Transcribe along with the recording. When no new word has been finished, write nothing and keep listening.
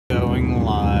Going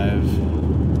live.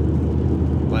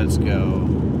 Let's go.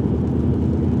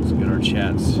 Let's get our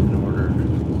chats in order.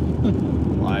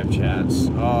 Live chats.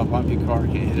 Oh, bumpy car,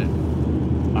 can't hit it.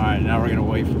 Alright, now we're going to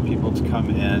wait for people to come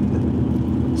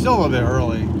in. Still a little bit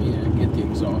early. Yeah, get the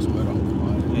exhaust mode on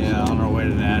quiet. Yeah, on our way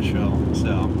to Nashville.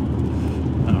 So,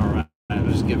 alright.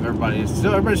 Let's give everybody's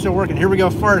still working. Here we go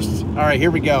first. Alright,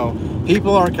 here we go.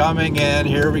 People are coming in.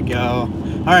 Here we go.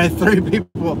 Alright, 3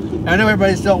 people. I know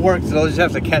everybody's still at work, so they'll just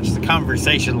have to catch the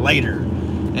conversation later.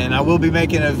 And I will be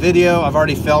making a video. I've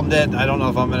already filmed it. I don't know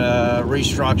if I'm going to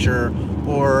restructure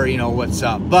or, you know, what's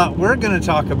up. But we're going to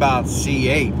talk about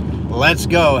C8. Let's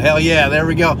go. Hell yeah, there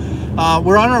we go.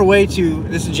 We're on our way to,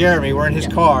 this is Jeremy. We're in his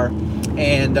car.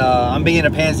 And I'm being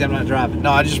a pansy. I'm not driving. No,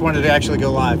 I just wanted to actually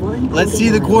go live. Let's see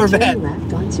the Corvette. We're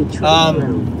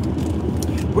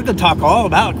going to talk all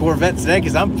about Corvette today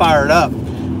because I'm fired up.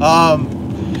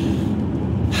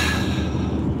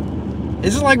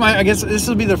 This is like I guess this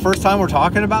will be the first time we're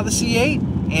talking about the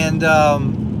C8, and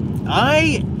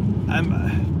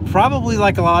I'm probably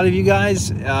like a lot of you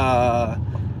guys.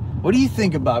 What do you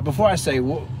think about it? Before I say,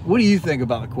 what do you think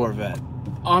about the Corvette?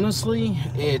 Honestly,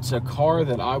 it's a car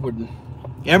that I would.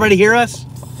 Everybody hear us?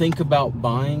 Think about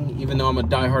buying, even though I'm a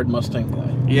diehard Mustang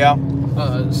guy. Yeah.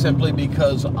 Simply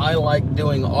because I like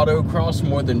doing autocross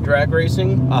more than drag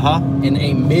racing. And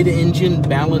a mid-engine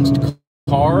balanced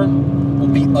car will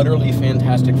be utterly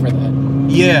fantastic for that.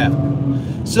 Yeah.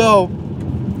 So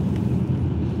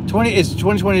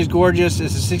 2020 is gorgeous.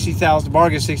 It's a 60,000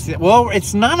 bargain. 60. Well,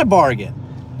 it's not a bargain.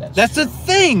 That's the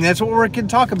thing. That's what we're going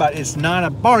to talk about. It's not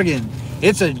a bargain.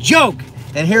 It's a joke.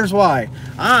 And here's why.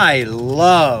 I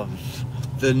love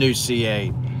the new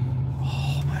C8.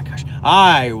 Oh my gosh.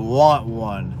 I want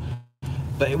one.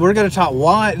 But we're going to talk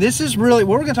why. This is really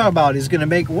what we're going to talk about is going to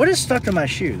make what is stuck to my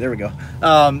shoe. There we go.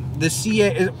 The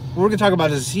C8. We're going to talk about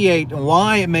the C8 and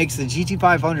why it makes the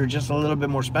GT500 just a little bit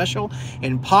more special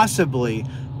and possibly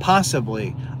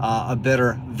a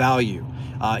better value,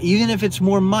 even if it's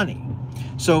more money.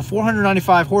 So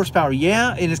 495 horsepower,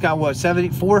 yeah, and it's got what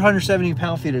 470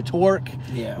 pound-feet of torque.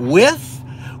 Yeah. With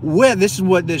this is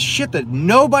what this shit that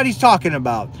nobody's talking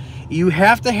about. You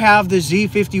have to have the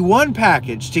Z51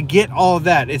 package to get all of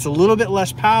that. It's a little bit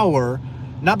less power,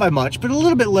 not by much, but a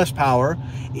little bit less power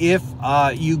if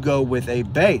you go with a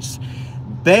base.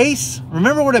 Base,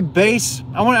 remember what a base,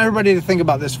 I want everybody to think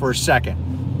about this for a second.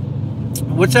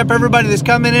 What's up, everybody that's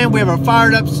coming in? We have a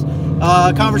fired up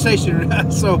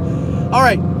conversation. So, all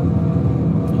right.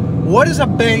 What is a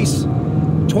base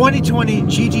 2020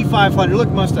 GT500?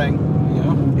 Look, Mustang.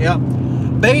 Yeah.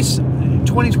 Base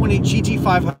 2020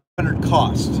 GT500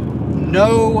 cost.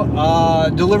 No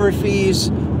delivery fees,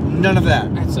 none of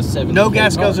that. That's a 70. No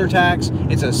gas guzzler tax.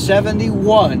 It's a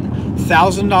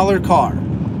 $71,000 car,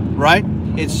 right?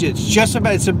 It's just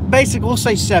about. It's a basic. We'll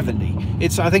say 70.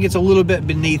 I think it's a little bit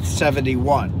beneath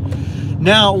 71.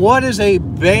 Now, what is a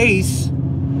base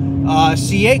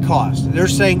C8 cost? They're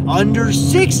saying under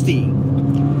 60.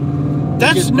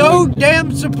 That's no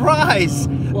damn surprise,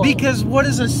 because what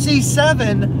is a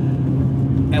C7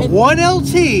 and one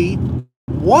LT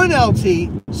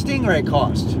Stingray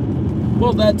cost?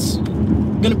 Well, that's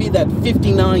gonna be that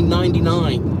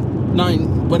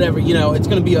 $59.99, whatever. You know, it's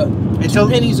gonna be it's 2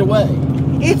 pennies away.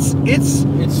 It's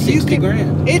 60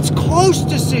 grand. It's close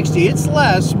to 60. It's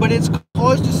less, but it's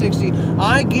close to 60.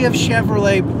 I give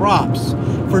Chevrolet props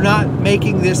for not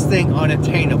making this thing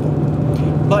unattainable.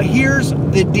 But here's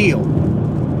the deal.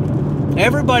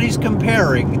 Everybody's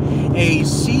comparing a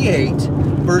C8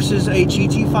 versus a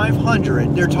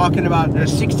GT500. They're talking about a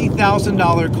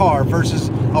 $60,000 car versus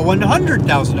a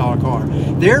 $100,000 car.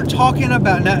 They're talking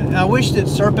about, I wish that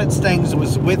Serpent Stings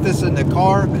was with us in the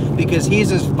car, because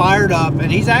he's as fired up, and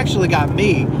he's actually got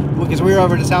me, because we were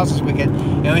over at his house this weekend,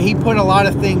 and he put a lot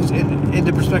of things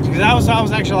into perspective. Because I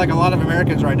was actually like a lot of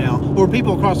Americans right now, or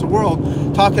people across the world,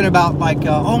 talking about like,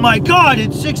 oh my God,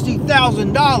 it's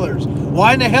 $60,000.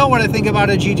 Why in the hell would I think about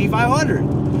a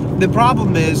GT500? The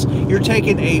problem is you're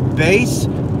taking a base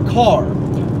car,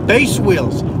 base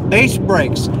wheels, base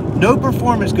brakes, no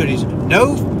performance goodies,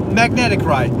 no magnetic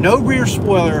ride, no rear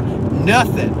spoiler,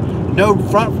 nothing. No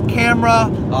front camera,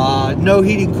 no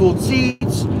heating cooled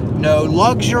seats, no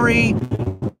luxury,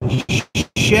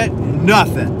 shit,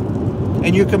 nothing.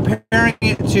 And you're comparing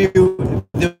it to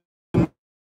the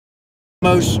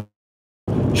most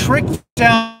tricked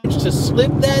down. To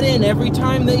slip that in every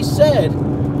time they said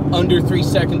under 3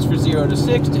 seconds for 0 to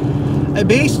 60. A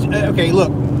base, okay,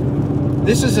 look,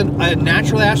 this is a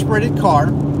naturally aspirated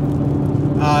car.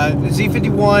 The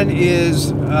Z51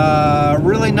 is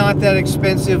really not that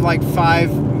expensive, like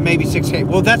 5, maybe 6K.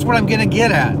 Well, that's what I'm gonna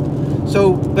get at.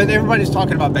 So, but everybody's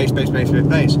talking about base.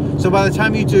 So by the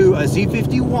time you do a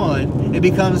Z51, it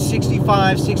becomes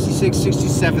 $65,000,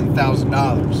 $66,000,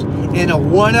 $67,000 in a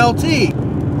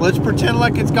 1LT. Let's pretend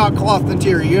like it's got cloth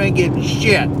interior. You ain't getting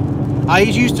shit. I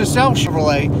used to sell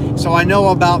Chevrolet, so I know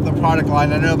about the product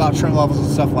line. I know about trim levels and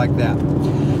stuff like that.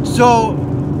 So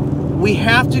we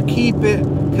have to keep it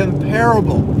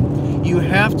comparable. You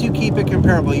have to keep it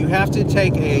comparable. You have to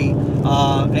take a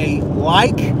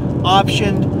like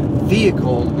optioned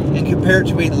vehicle and compare it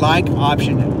to a like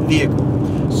optioned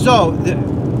vehicle. So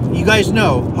you guys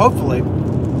know, hopefully,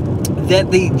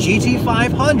 that the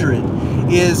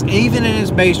GT500 is, even in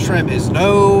its base trim, is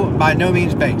by no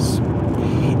means base.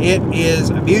 It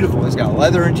is beautiful. It's got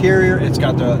leather interior. It's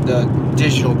got the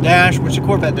digital dash, which the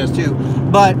Corvette does too,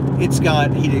 but it's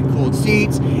got heated and cooled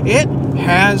seats. It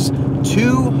has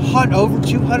over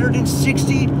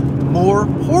 260 more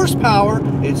horsepower.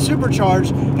 It's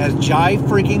supercharged, has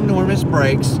freaking enormous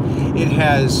brakes. It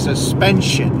has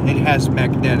suspension. It has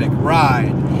magnetic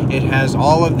ride. It has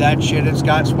all of that shit. It's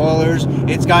got spoilers.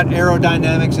 It's got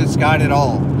aerodynamics. It's got it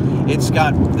all. It's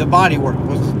got the bodywork,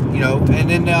 you know, and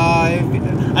then I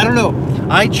don't know.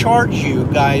 I charge you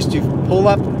guys to pull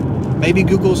up, maybe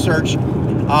Google search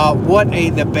what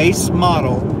the base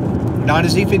model, not a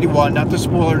Z51, not the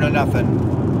spoiler, no nothing.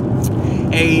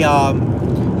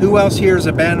 Who else here is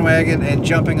a bandwagon and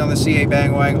jumping on the CA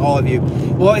bandwagon? All of you.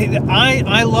 Well,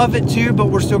 I love it too, but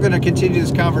we're still going to continue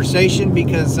this conversation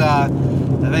because,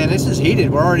 man, this is heated.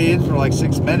 We're already in for like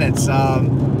 6 minutes.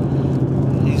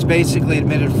 He's basically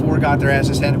admitted 4 got their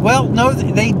asses handed. Well, no,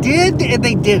 they did and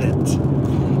they didn't.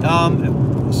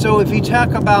 So if you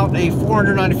talk about a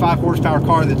 495 horsepower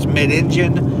car that's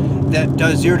mid-engine, that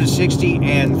does 0 to 60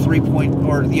 and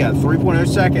 3.0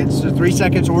 seconds, so 3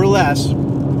 seconds or less.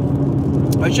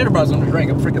 I should have brought something to drink.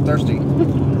 I'm freaking thirsty.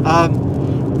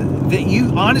 That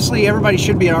you honestly, everybody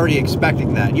should be already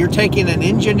expecting that. You're taking an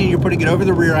engine and you're putting it over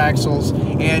the rear axles,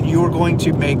 and you're going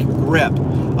to make grip.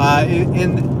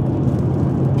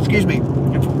 Excuse me,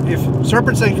 if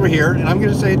Serpent things were here, and I'm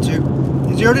going to say it too,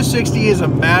 0 to 60 is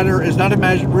not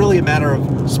really a matter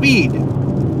of speed.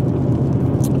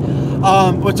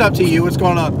 What's up to you? What's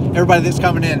going on? Everybody that's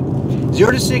coming in.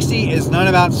 0 to 60 is not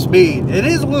about speed. It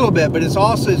is a little bit, but it's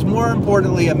more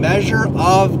importantly a measure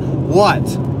of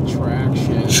what?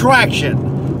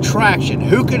 Traction.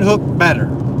 Who can hook better?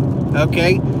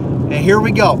 Okay, and here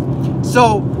we go.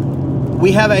 So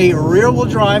we have a rear-wheel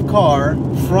drive car,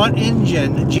 front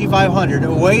engine G500. It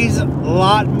weighs a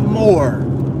lot more.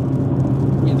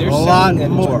 Yeah, they're selling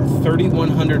more.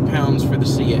 3,100 pounds for the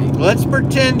CA. Let's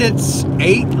pretend it's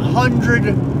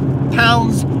 800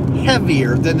 pounds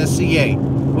heavier than the CA,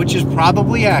 which is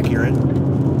probably accurate.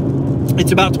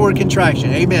 It's about torque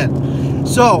contraction. Amen.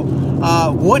 So,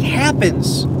 what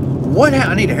happens?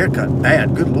 I need a haircut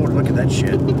bad. Good Lord, look at that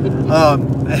shit.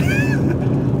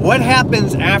 What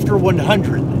happens after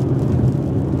 100?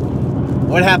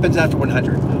 What happens after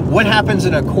 100? What happens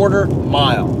in a quarter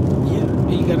mile? Yeah,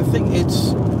 you got to think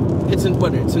it's an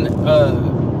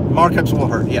markups will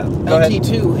hurt. Yeah.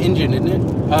 LT2 engine, isn't it?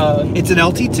 It's an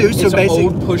LT2, so it's basically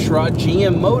an old pushrod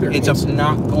GM motor. It's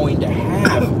not going to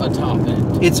have a top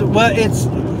end. Yes,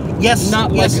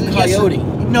 not like a Coyote.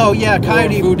 No, yeah,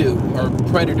 Coyote, or Voodoo or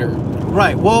Predator.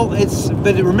 Right. Well,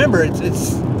 but remember,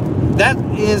 that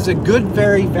is a good,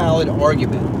 very valid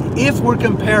argument. If we're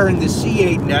comparing the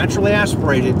C8 naturally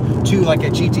aspirated to like a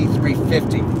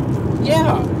GT350.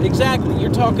 Yeah, exactly.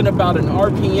 You're talking about an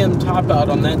RPM top out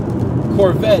on that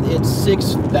Corvette. It's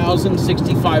 6,000,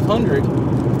 6,500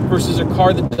 versus a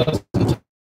car that doesn't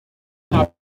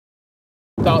top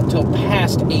out till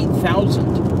past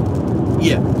 8,000.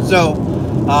 Yeah. So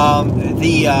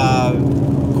the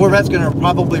Corvette's going to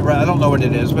probably, I don't know what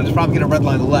it is, but it's probably going to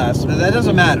redline less. But that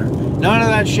doesn't matter. None of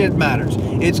that shit matters.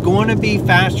 It's going to be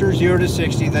faster 0 to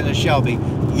 60 than a Shelby.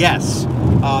 Yes.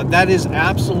 That is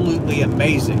absolutely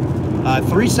amazing.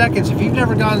 3 seconds. If you've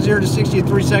never gone 0 to 60 in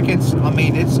 3 seconds, I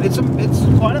mean, it's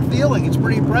quite a feeling. It's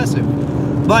pretty impressive.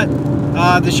 But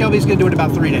the Shelby's going to do it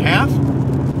about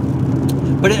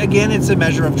 3.5. But again, it's a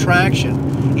measure of traction.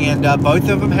 And both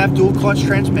of them have dual clutch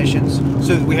transmissions.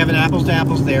 So we have an apples to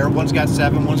apples there. One's got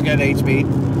 7, one's got 8 speed.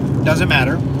 Doesn't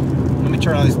matter. Let me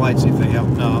turn on these lights, see if they help.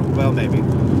 No, well, maybe.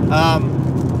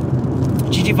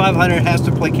 GT500 has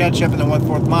to play catch up in the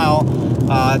 1/4 mile,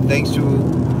 thanks to,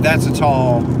 that's a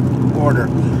tall order.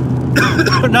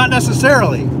 Not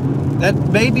necessarily. That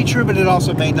may be true, but it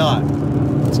also may not.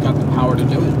 It's got the power to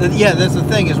do it. Yeah, that's the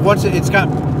thing, is it's got,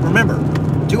 remember,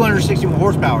 261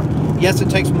 horsepower. Yes, it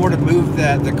takes more to move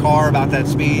the car about that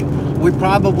speed. We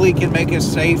probably can make a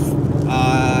safe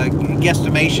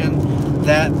guesstimation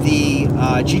that the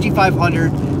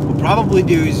GT500 will probably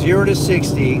do 0 to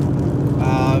 60.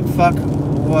 Fuck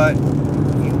what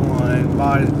you want.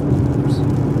 Bought it.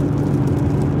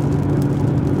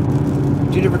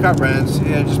 Two different car brands.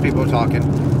 Yeah, just people talking.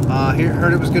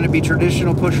 Heard it was going to be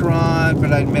traditional push rod,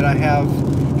 but I admit I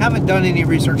haven't done any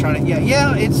research on it yet.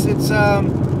 Yeah, it is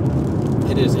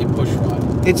a push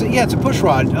rod. It's a push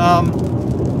rod.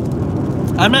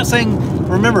 I'm not saying.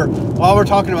 Remember, while we're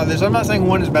talking about this, I'm not saying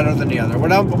one is better than the other.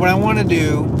 What I want to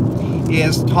do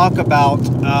is talk about.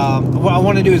 What I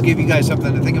want to do is give you guys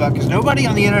something to think about, because nobody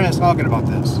on the internet is talking about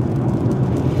this.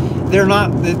 They're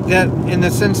not that in the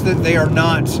sense that they are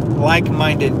not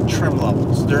like-minded trim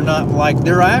levels. They're not like,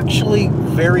 they're actually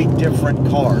very different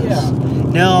cars. Yeah.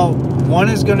 Now, one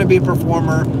is going to be a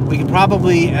performer. We can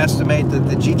probably estimate that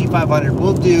the GT500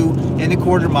 will do in the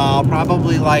quarter mile,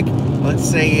 probably like, let's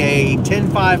say a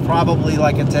 10.5, probably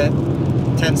like a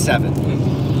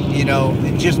 10.7. You know,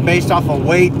 just based off of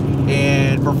weight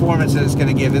and performance that it's going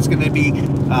to give. It's going to be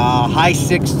high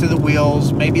 6 to the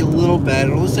wheels, maybe a little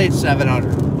better. Let's say it's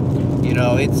 700. You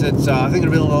know, it's I think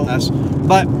it'll be a little less,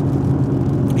 but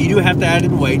you do have to add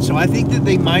in weight. So I think that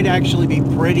they might actually be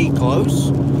pretty close.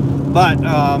 But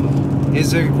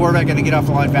is the Corvette going to get off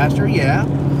the line faster? Yeah,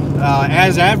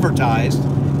 as advertised.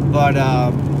 But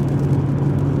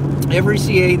every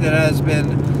C8 that has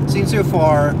been seen so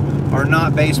far are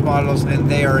not base models, and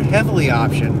they are heavily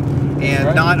optioned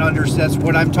and not under. That's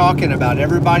what I'm talking about.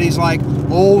 Everybody's like,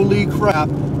 holy crap,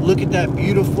 look at that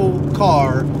beautiful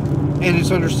car, and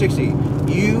it's under 60.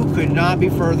 You could not be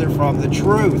further from the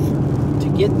truth. To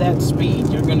get that speed,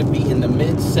 you're going to be in the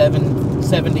mid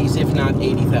 70s, if not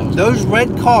 80,000. Those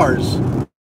red cars,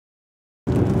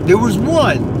 there was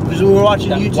one, because we were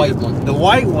watching YouTube, white one. The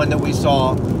white one that we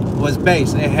saw was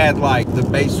base. It had like the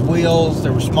base wheels,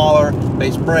 they were smaller,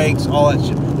 base brakes, all that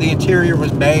shit. The interior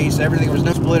was base, everything. There was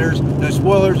no splitters, no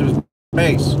spoilers, it was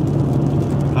base.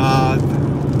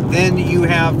 Then you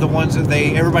have the ones that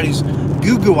everybody's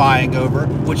goo-goo-eyeing over,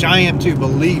 which I am too,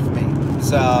 believe me.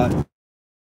 It's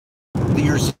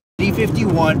your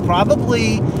C51,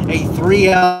 probably a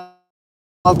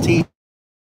 3LT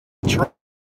trim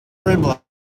level.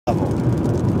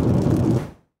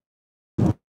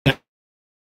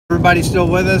 Everybody still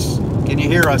with us? Can you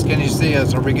hear us? Can you see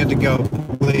us? Are we good to go?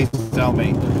 Please tell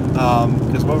me.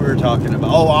 Because what we were talking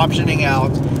about. Oh, optioning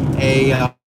out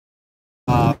a...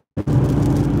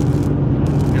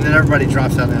 and then everybody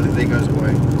drops out and the thing goes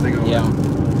away. Yeah.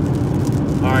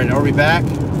 All right, are we back?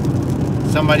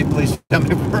 Somebody please tell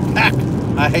me we're back.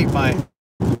 I hate we're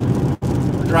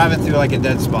driving through like a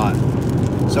dead spot.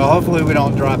 So hopefully we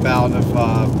don't drop out of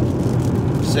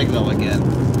signal again.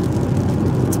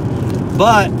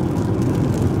 But,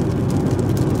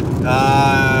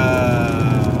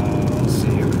 let's see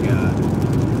who we got.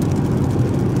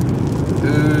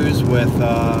 Who's with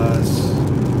us?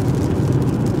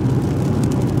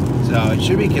 So it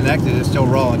should be connected. It's still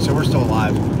rolling, so we're still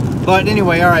live. But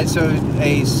anyway, all right, so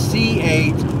a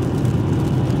C8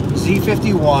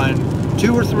 Z51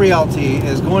 2 or 3 LT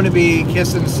is going to be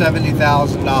kissing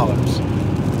 $70,000,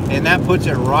 and that puts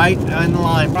it right in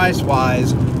line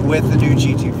price-wise with the new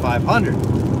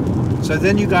GT500. So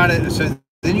then you got it. So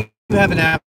then you have an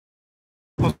apples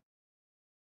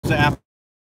to apples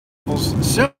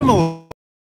similar.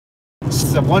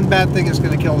 The one bad thing is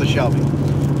going to kill the Shelby.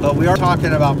 But we are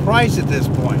talking about price at this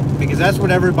point, because that's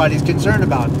what everybody's concerned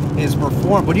about, is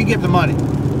perform. What do you get the money?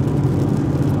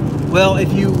 Well,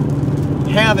 if you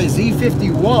have a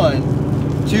Z51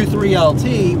 2.3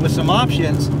 LT with some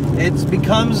options, it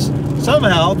becomes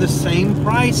somehow the same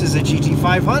price as a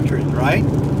GT500, right?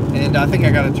 And I think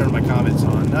I got to turn my comments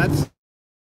on.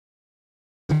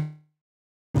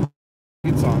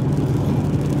 It's on.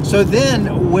 So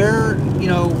then, where, you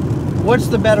know, what's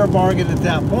the better bargain at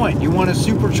that point? You want a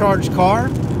supercharged car?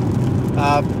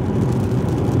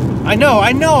 I know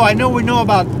we know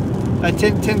about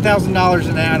 $10,000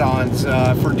 in add-ons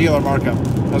for dealer markup.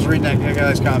 I was reading that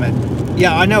guy's comment.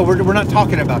 Yeah, I know, we're not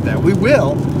talking about that. We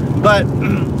will, but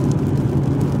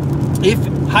if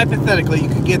hypothetically you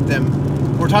could get them,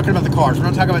 we're talking about the cars. We're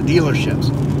not talking about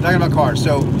dealerships. We're talking about cars.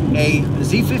 So a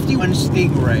Z51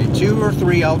 Stingray 2 or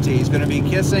 3 LT is going to be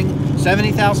kissing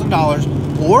 $70,000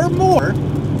 or more,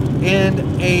 and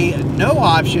a no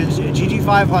options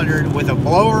GT500 with a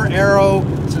blower, aero,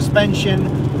 suspension,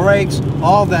 brakes,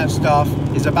 all that stuff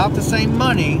is about the same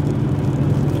money.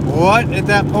 What at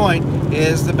that point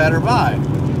is the better buy?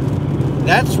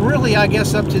 That's really, I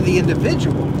guess, up to the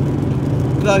individual,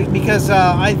 because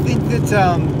I think that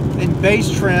in base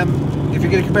trim, if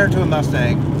you're going to compare it to a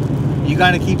Mustang, You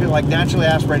got to keep it like naturally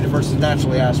aspirated versus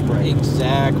naturally aspirated.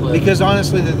 Exactly. Because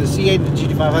honestly, the C8 and the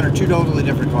GT500 are two totally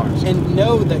different cars. And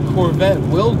know that Corvette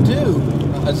will do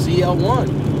a ZL1.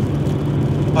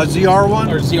 A ZR1?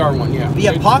 Or ZR1, yeah.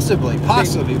 Yeah, possibly.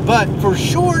 But for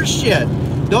sure shit,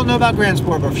 don't know about Grand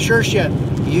Sport, but for sure shit,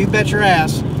 you bet your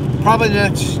ass, probably the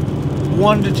next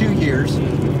 1 to 2 years,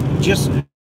 just...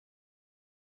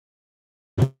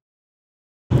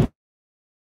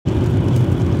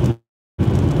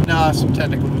 some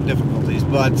technical difficulties,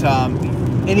 but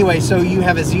anyway, so you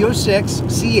have a Z06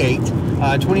 C8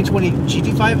 2020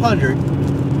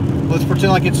 GT500. Let's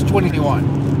pretend like it's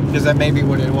 2021 because that may be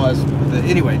what it was.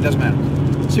 Anyway, it doesn't matter.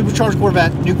 Supercharged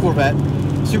Corvette, new Corvette.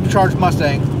 Supercharged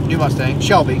Mustang, new Mustang,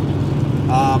 Shelby.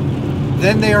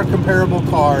 Then they are comparable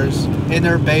cars in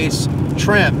their base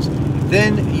trims.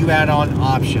 Then you add on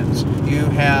options. You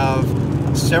have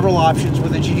several options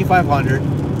with the GT500,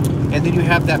 and then you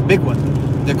have that big one,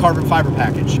 the carbon fiber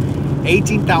package,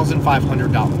 $18,500,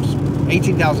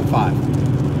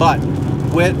 $18,500. But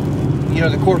with, you know,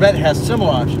 the Corvette has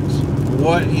similar options.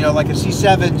 What, you know, like a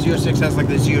C7, Z06 has like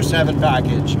the Z07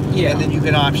 package, yeah, and then you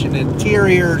can option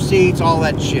interior, seats, all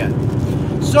that shit.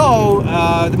 So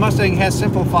the Mustang has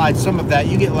simplified some of that.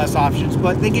 You get less options,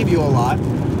 but they give you a lot.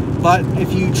 But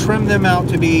if you trim them out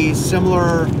to be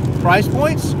similar price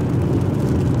points,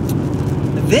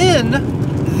 then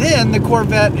the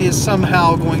Corvette is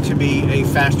somehow going to be a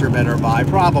faster, better buy,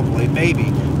 probably,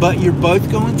 maybe. But you're both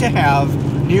going to have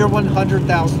near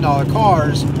 $100,000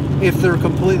 cars if they're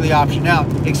completely optioned out,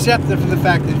 except for the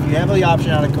fact that if you heavily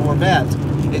option out a Corvette,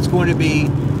 it's going to be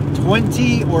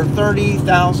 $20,000 or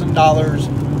 $30,000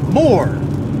 more.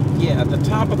 Yeah, the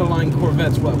top of the line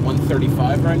Corvette's what,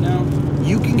 135 right now?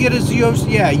 You can get a Z06,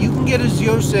 yeah, you can get a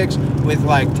Z06 with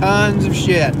like tons of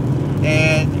shit,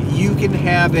 and you can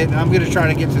have it. I'm going to try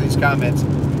to get to these comments.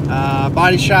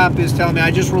 Body Shop is telling me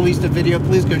I just released a video.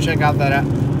 Please go check out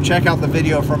the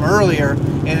video from earlier,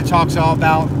 and it talks all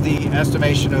about the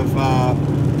estimation of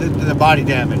the body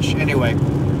damage. Anyway,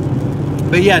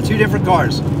 but yeah, two different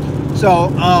cars. So,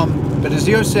 but a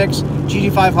Z06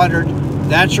 GT500,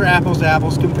 that's your apples to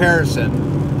apples comparison.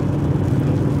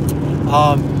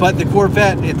 But the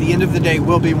Corvette, at the end of the day,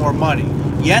 will be more money.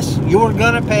 Yes, you're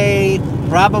gonna pay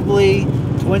probably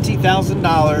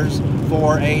 $20,000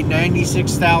 for a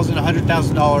 $96,000,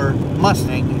 $100,000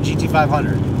 Mustang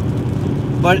GT500.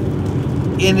 But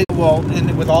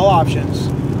with all options.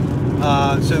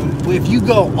 So if you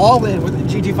go all in with the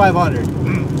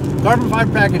GT500, carbon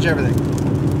fiber package, everything,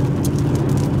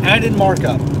 added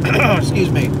markup,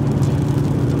 excuse me,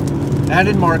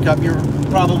 added markup, you're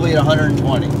probably at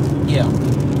 120. Yeah.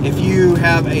 If you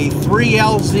have a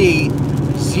 3LZ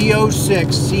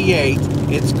Z06 C8,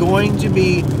 it's going to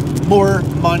be more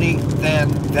money than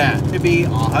that. It'd be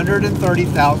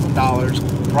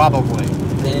 $130,000 probably.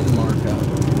 Then markup.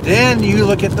 Then you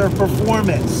look at their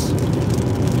performance.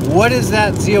 What is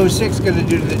that Z06 going to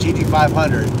do to the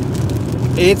GT500?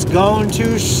 It's going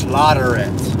to slaughter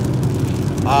it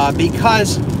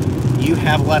because you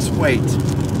have less weight.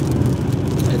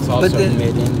 It's also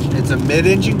mid-engine. It's a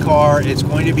mid-engine car. It's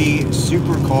going to be a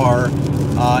supercar.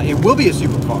 It will be a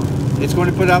supercar. It's going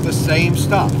to put out the same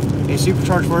stuff. A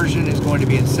supercharged version is going to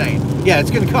be insane. Yeah,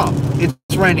 it's going to come. It's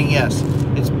raining, yes.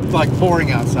 It's like pouring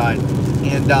outside.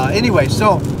 And anyway,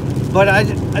 so, but I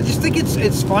just think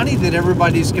it's funny that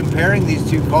everybody's comparing these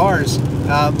two cars,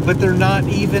 but they're not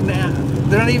even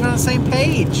on the same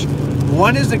page.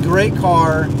 One is a great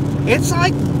car. It's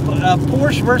like a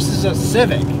Porsche versus a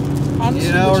Civic. Honestly,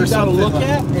 you know, what or you gotta look like,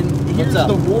 at, and here's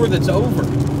the war that's over.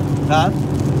 Huh?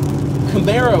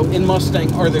 Camaro and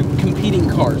Mustang are the competing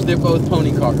cars. They're both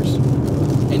pony cars.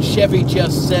 And Chevy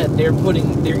just said they're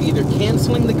either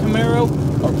canceling the Camaro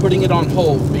or putting it on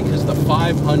hold because the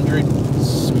 500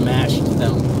 smashed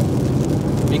them.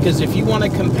 Because if you want to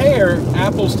compare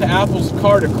apples to apples,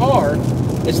 car to car,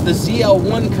 it's the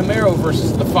ZL1 Camaro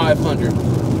versus the 500.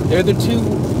 They're the two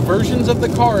versions of the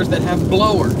cars that have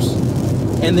blowers.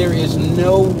 And there is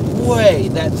no way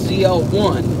that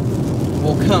ZL1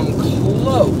 will come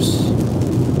close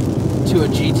to a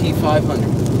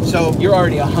GT500. So you're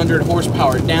already 100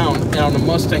 horsepower down, and on the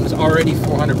Mustang's already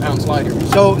 400 pounds lighter.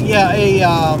 So yeah,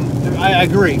 I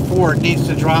agree. Ford needs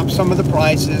to drop some of the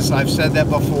prices. I've said that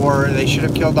before. They should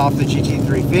have killed off the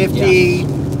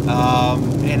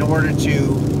GT350 in order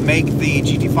to make the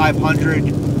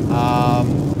GT500.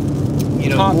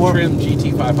 Top trim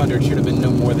GT500 should have been no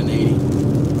more than 80.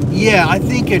 Yeah, I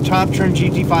think a top trim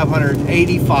GT500,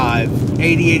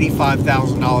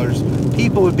 $85,000.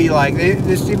 People would be like,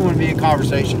 this even would be a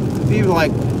conversation. People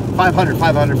like 500.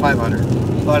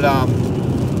 But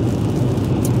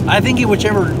I think in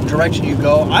whichever direction you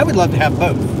go, I would love to have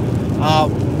both.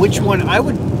 Which one I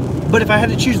would, but if I had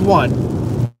to choose one,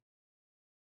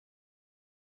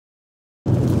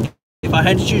 if I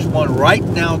had to choose one right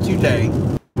now today,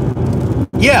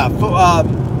 yeah,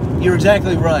 you're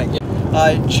exactly right.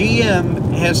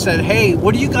 GM has said, hey,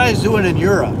 what are you guys doing in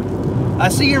Europe? I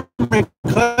see your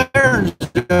McLarens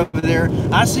over there.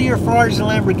 I see your Ferraris and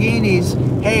Lamborghinis.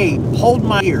 Hey, hold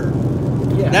my ear.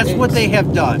 Yeah, that's what they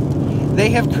have done. They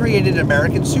have created an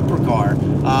American supercar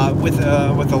with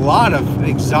a lot of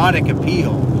exotic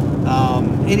appeal.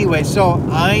 Anyway, so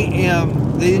I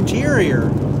am the interior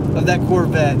of that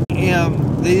Corvette.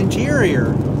 The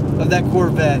interior of that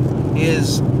Corvette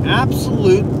is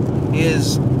absolute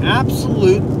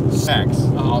sex.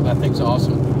 Oh, that thing's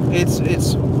awesome.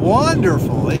 It's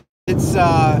wonderful. It's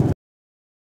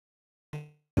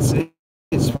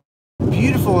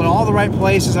beautiful in all the right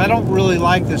places. I don't really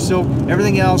like the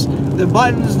everything else. The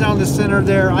buttons down the center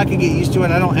there, I can get used to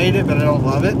it. I don't hate it, but I don't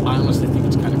love it. I honestly think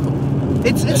it's kind of cool.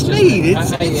 It's neat.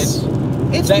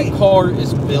 That car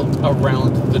is built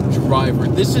around the driver.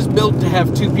 This is built to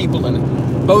have two people in it.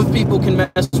 Both people can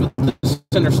mess with the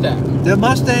center stack. The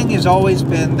Mustang has always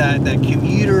been that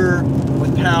commuter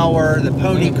with power, the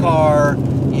pony car,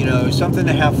 you know, something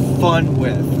to have fun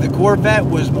with. The Corvette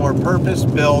was more purpose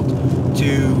built to,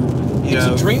 you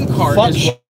know, a dream car. Fuck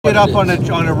shit up on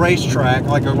a racetrack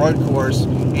like a road course,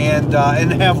 and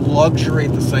have luxury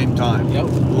at the same time. Yep.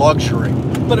 Luxury.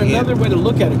 But another way to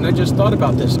look at it, and I just thought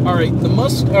about this. All right,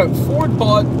 Ford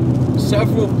bought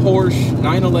several Porsche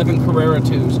 911 Carrera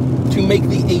 2s to make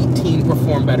the 18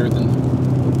 perform better than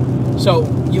them. So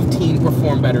you've teen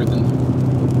perform better than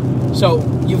them. So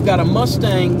you've got a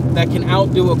Mustang that can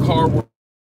outdo a car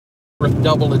worth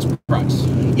double its price.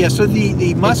 Yeah. So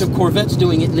the Mustang, Corvette's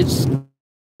doing it, and it's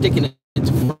sticking it. It's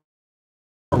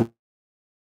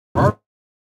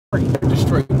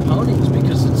destroy ponies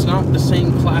because it's not the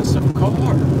same class of car.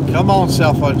 Come on,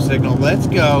 cell phone signal. Let's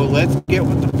go. Let's get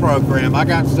with the program. I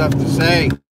got stuff to say.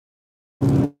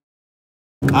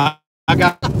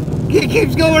 It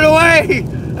keeps going away.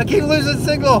 I keep losing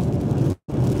signal.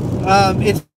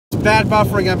 It's bad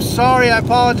buffering. I'm sorry. I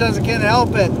apologize. I can't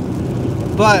help it.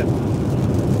 But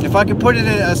if I could put it in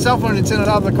a cell phone antenna on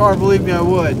top of the car, believe me, I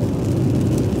would.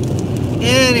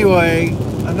 Anyway,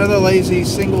 another lazy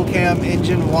single cam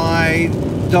engine wide.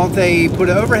 Don't they put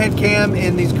an overhead cam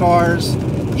in these cars?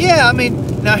 Yeah, I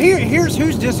mean, now here's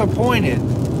who's disappointed.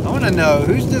 I want to know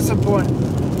who's disappointed.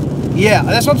 Yeah,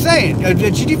 that's what I'm saying. A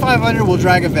GT500 will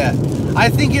drag a vet. I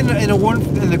think in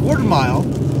the quarter mile,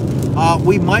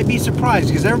 we might be surprised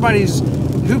because everybody's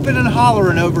hooping and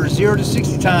hollering over 0 to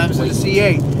 60 times in the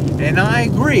C8, and I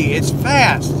agree, it's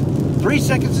fast. 3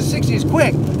 seconds to 60 is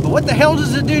quick, but what the hell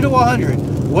does it do to 100?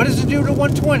 What does it do to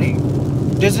 120?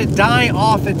 Does it die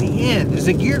off at the end? Is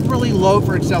it geared really low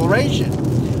for acceleration?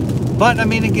 But I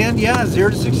mean, again, yeah,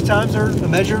 0 to 60 times are a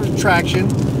measure of traction.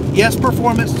 Yes,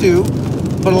 performance too,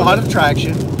 but a lot of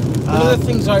traction. One of the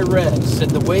things I read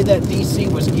said the way that DC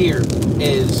was geared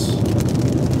is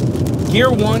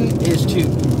gear 1 is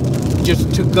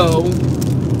just to go.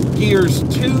 Gears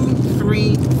 2,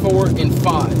 3, 4, and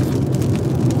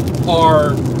 5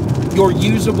 are your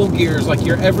usable gears, like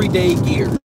your everyday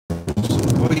gears.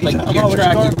 Like your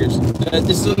track gears.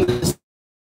 This is the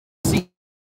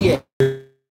C8.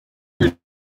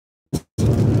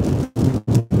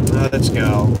 Let's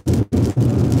go.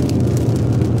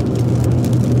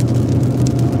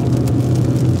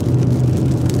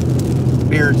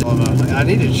 Beard. I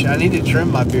need to trim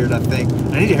my beard. I think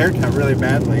I need a haircut really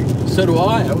badly. So do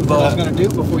I. That was what I was going to do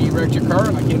before you wrecked your car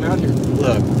and I came out here.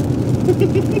 Look.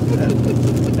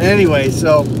 Anyway,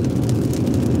 so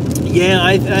yeah,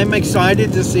 I'm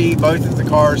excited to see both of the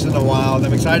cars in the wild.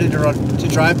 I'm excited to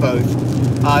try both.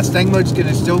 Stang Mode's going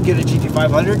to still get a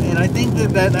GT500, and I think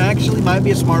that actually might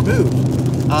be a smart move.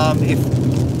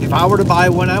 If I were to buy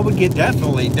one, I would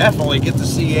definitely get the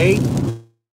C8.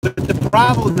 But the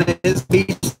problem is,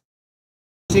 he's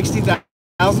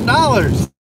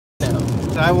 $60,000.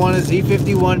 So I want a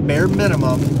Z51 bare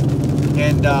minimum,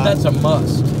 and that's a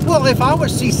must. Well, if I were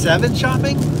C7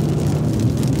 shopping,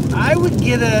 I would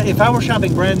get if I were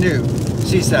shopping brand new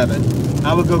C7,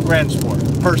 I would go Grand Sport,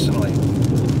 personally.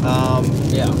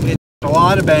 Yeah. It's a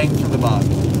lot of bang for the buck.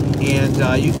 And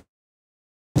you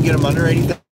can get them under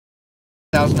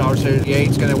 $80,000. So yeah,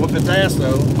 it's going to whoop its ass,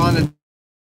 though, on the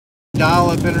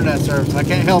dial-up internet service. I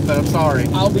can't help it. I'm sorry.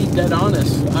 I'll be dead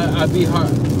honest. I'd be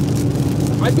hard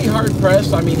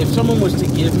pressed. I mean, if someone was to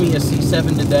give me a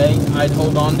C7 today, I'd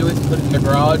hold on to it, put it in the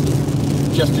garage,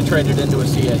 just to trade it into a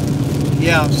C8.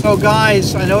 Yeah. So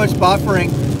guys, I know it's buffering.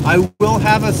 I will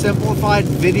have a simplified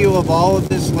video of all of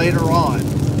this later on.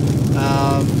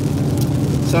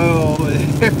 So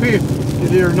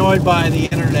if you're annoyed by the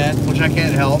internet, which I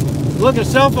can't help, look, a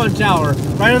cell phone tower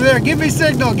right over there. Give me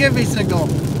signal. Give me signal.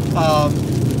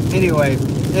 Anyway,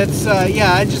 it's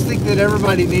yeah. I just think that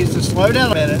everybody needs to slow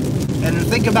down a minute and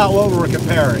think about what we're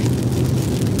comparing.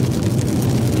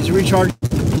 Is recharge.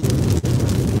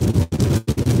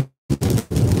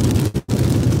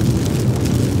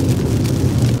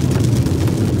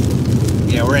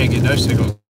 Yeah, we ain't getting no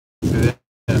signal through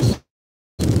this.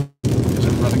 So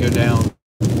I'm going to go down.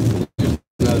 There's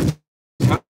another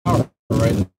tower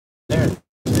right there.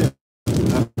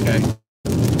 Okay.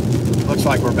 Looks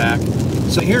like we're back.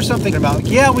 So here's something about,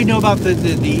 yeah, we know about the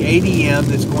ADM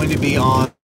that's going to be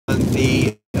on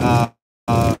the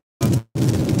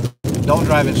Don't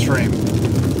Drive and Stream.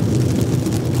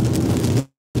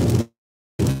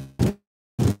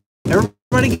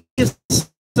 Everybody gets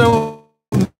so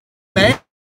mad.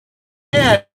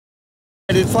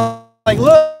 It's like,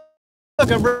 look,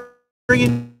 I'm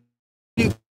bringing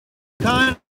new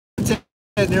content.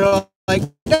 And they're like,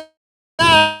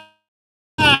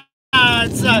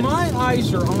 my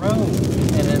eyes are on the road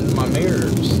and in my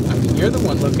mirrors. I mean, you're the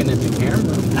one looking at the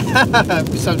camera.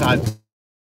 Sometimes.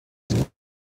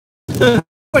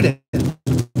 Avoid it.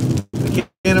 I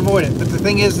can't avoid it. But the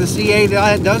thing is, the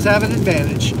C8 does have an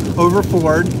advantage over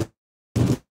Ford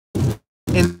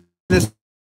in this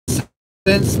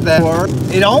sense that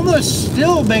it almost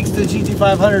still makes the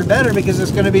GT500 better because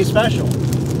it's going to be special.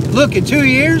 Look, in 2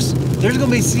 years, there's going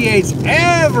to be C8s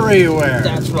everywhere.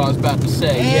 That's what I was about to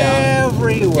say, yeah.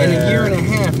 Everywhere. In a year and a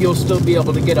half, you'll still be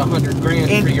able to get $100 grand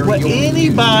for your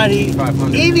anybody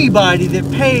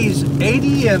that pays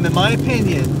ADM, in my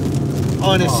opinion,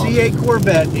 on a C8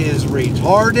 Corvette is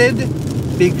retarded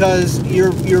because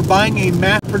you're buying a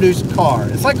mass-produced car.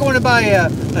 It's like going to buy a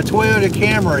Toyota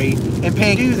Camry and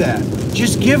paying to do that.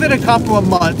 Just give it a couple of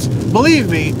months. Believe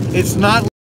me, it's not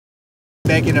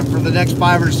making them for the next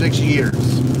 5 or 6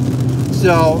 years.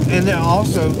 So, and then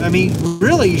also, I mean,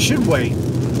 really, you should wait.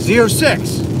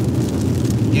 06.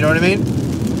 You know what I mean?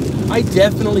 I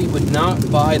definitely would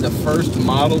not buy the first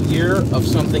model year of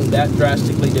something that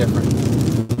drastically different.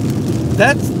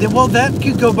 Well, that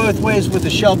could go both ways with the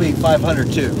Shelby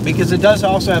 500 too, because it does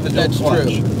also have a dual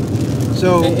clutch. True.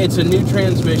 So it's a new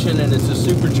transmission and it's a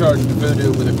supercharged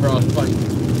Voodoo with a cross plate.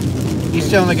 He's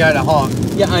telling the guy to honk.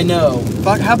 Yeah, I know.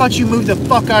 Fuck! How about you move the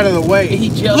fuck out of the way? He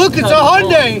just look, it's a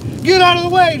Hyundai. Get out of the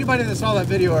way! Anybody that saw that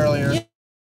video earlier?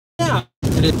 Yeah.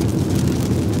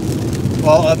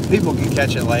 Well, people can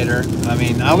catch it later. I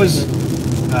mean, I was.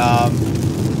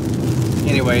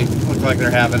 Anyway, looks like they're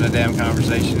having a damn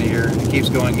conversation here. It keeps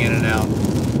going in and out.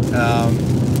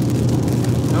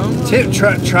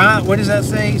 Try. What does that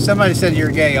say? Somebody said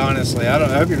you're gay. Honestly, I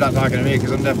hope you're not talking to me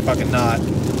because I'm definitely fucking not.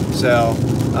 So.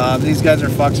 These guys are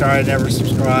fucks. Sorry, I never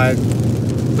subscribed.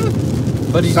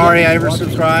 But sorry, I never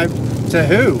subscribed. To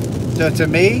who? To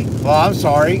me? Well, I'm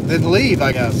sorry. Then leave,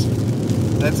 I guess.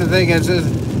 That's the thing.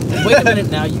 Wait a minute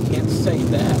now. You can't say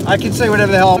that. I can say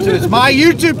whatever the hell I want to. It's my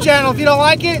YouTube channel. If you don't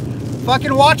like it,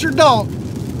 fucking watch or don't.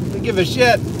 I don't give a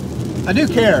shit. I do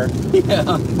care.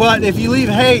 Yeah. But if you leave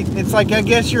hate, it's like, I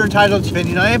guess you're entitled to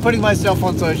opinion. I am putting myself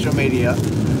on social media.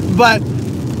 But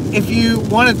if you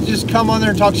want to just come on there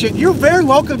and talk shit, you're very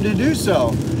welcome to do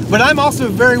so. But I'm also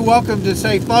very welcome to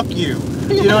say fuck you.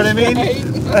 You know what I mean?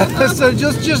 So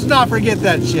just not forget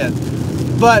that shit.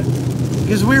 But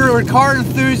because we were car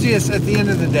enthusiasts at the end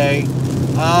of the day,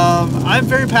 I'm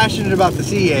very passionate about the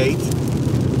C8.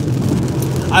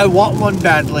 I want one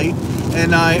badly,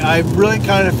 and I really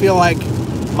kind of feel like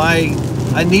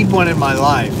I need one in my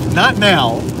life. Not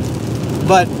now.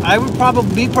 But I would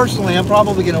probably, me personally, I'm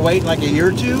probably going to wait like a year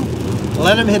or two,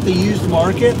 let them hit the used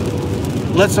market,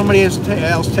 let somebody else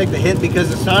take the hit because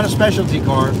it's not a specialty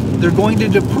car. They're going to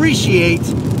depreciate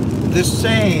the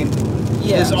same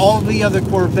as all the other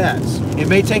Corvettes. It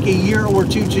may take a year or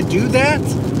two to do that,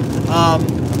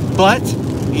 but,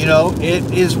 you know, it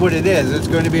is what it is. It's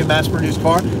going to be a mass-produced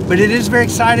car, but it is very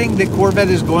exciting that Corvette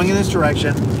is going in this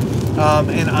direction,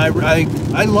 and I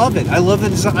love it. I love the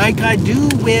design. I do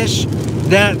wish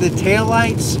that the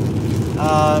taillights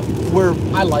were...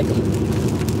 I like them.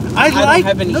 I don't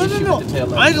have any issue with the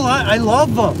taillights. I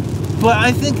love them. But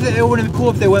I think that it would have been cool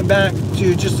if they went back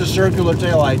to just the circular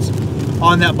taillights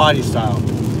on that body style.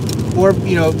 Or,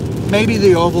 you know, maybe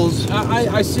the ovals.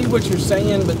 I see what you're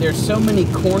saying, but there's so many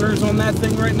corners on that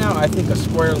thing right now. I think a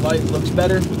square light looks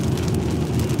better.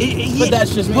 But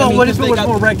that's just me. Well, what if it was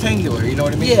more rectangular? You know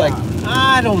what I mean? Yeah. Like,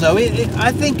 I don't know.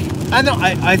 I think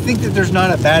that there's not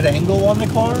a bad angle on the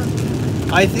car.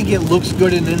 I think it looks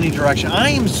good in any direction. I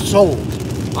am sold.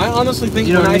 I honestly think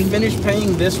You know when what I I mean? finish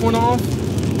paying this one off,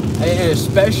 and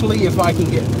especially if I can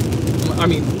get, I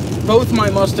mean, both my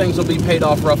Mustangs will be paid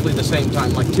off roughly the same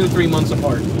time, like 2-3 months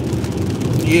apart.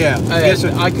 Yeah. And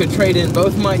I could trade in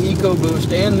both my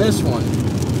EcoBoost and this one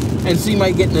and see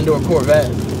my getting into a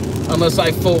Corvette. Unless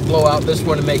I full blow out this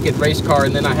one and make it race car,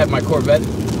 and then I have my Corvette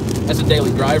as a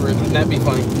daily driver. Wouldn't that be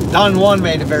funny? Don Juan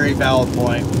made a very valid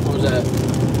point. What was that?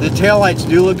 The taillights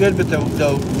do look good, but the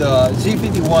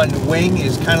Z51 wing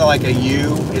is kind of like a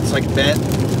U. It's like bent.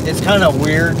 It's kind of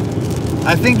weird.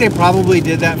 I think they probably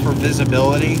did that for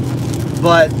visibility,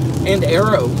 but... And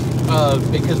aero,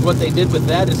 because what they did with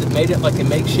that is it made it like a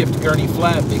makeshift gurney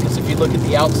flat, because if you look at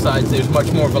the outsides, there's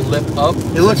much more of a lip up.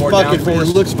 It looks more fucking downforce.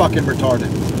 it looks fucking retarded.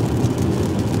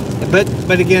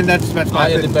 But again, that's my I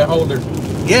am the beholder.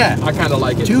 Yeah. I kind of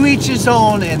like it. To each his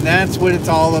own, and that's what it's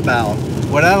all about.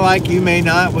 What I like, you may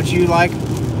not. What you like,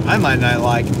 I might not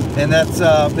like, and that's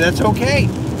okay.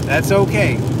 That's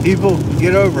okay. People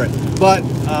get over it. But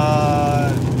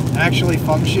actually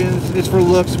functions. It's for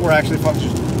looks. Or actually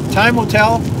functions. Time will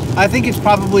tell. I think it's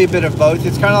probably a bit of both.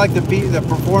 It's kind of like the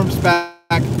performance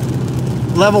spec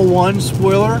level 1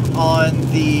 spoiler on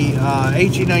the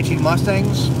 1819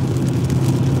 Mustangs.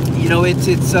 You know, it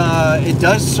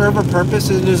does serve a purpose.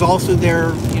 It is also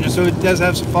there, you know, so it does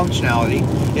have some functionality.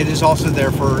 It is also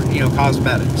there for, you know,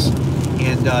 cosmetics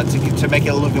and to make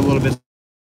it look a little bit.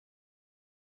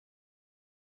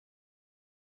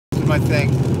 This is my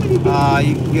thing. You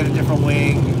can get a different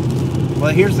wing.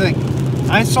 Well, here's the thing.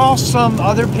 I saw some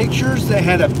other pictures that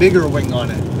had a bigger wing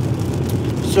on it,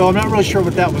 so I'm not really sure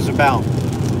what that was about.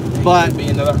 But Could be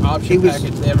another option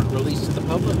package they haven't released to the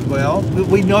public. Well,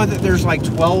 we know that there's like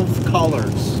 12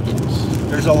 colors. Yes.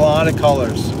 There's a lot of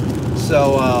colors.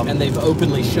 So And they've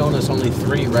openly shown us only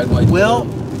 3: red, white, and well,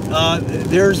 blue.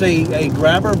 there's a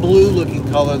grabber blue looking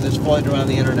color that's floating around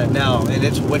the internet now, and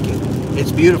it's wicked.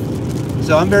 It's beautiful.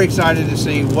 So I'm very excited to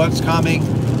see what's coming,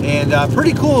 and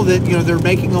pretty cool that, you know, they're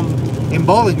making them in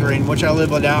Bowling Green, which I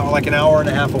live like an hour and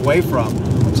a half away from.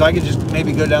 So I could just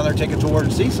maybe go down there, take a tour,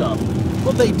 and see some.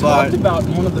 Well, they talked about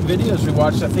in one of the videos we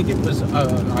watched, I think it was,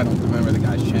 I don't remember the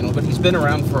guy's channel, but he's been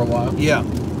around for a while. Yeah.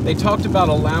 They talked about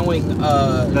allowing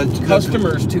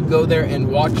customers to go there and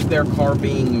watch their car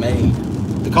being made.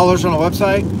 The colors on the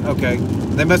website? Okay.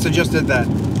 They must have just did that.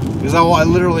 Because I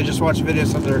literally just watched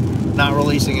videos of they're not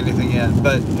releasing anything yet.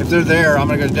 But if they're there, I'm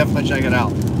going to go definitely check it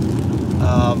out.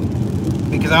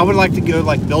 Because I would like to go,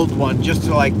 like, build one just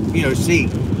to, like, you know, see.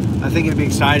 I think it'd be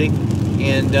exciting.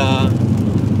 And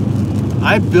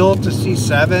I built a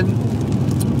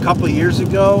C7 a couple of years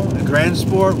ago, a Grand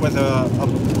Sport with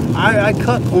I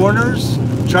cut corners,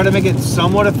 try to make it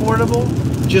somewhat affordable,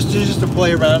 just to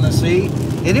play around and see.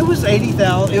 And it was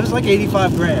 80,000. It was like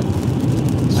 85 grand.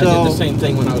 So I did the same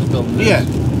thing when I was building this. yeah.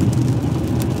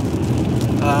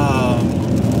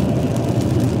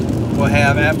 We'll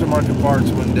have aftermarket parts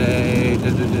one day.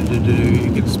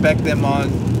 You can spec them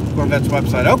on Corvette's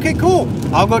website. Okay, cool.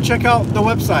 I'll go check out the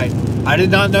website. I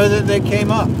did not know that they came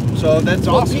up, so that's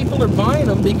awesome. People are buying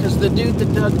them because the dude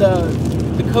that did the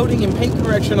coating and paint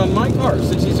correction on my car,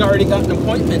 since he's already got an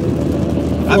appointment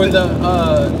for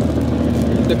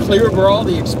the clear brawl,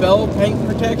 the expel paint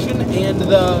protection, and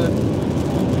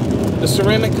the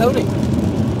ceramic coating.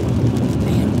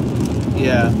 Damn.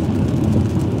 Yeah.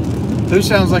 Who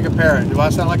sounds like a parrot? Do I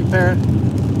sound like a parrot?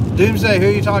 Doomsday, who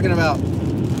are you talking about?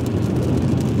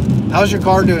 How's your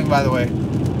car doing, by the way?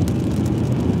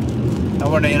 I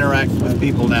want to interact with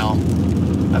people now.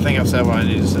 I think I've said what I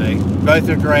need to say. Both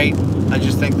are great. I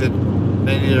just think that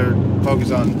they need to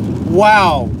focus on...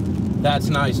 Wow! That's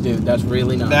nice, dude. That's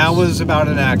really nice. That was about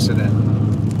an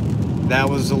accident. That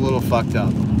was a little fucked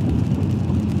up.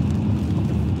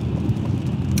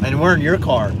 And we're in your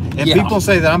car. And Yeah. people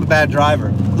say that I'm a bad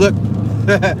driver. Look,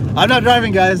 I'm not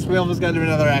driving, guys. We almost got into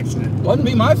another accident. Wasn't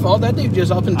be my fault. That dude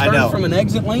just up and I know. turned from an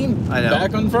exit lane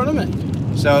back in front of me.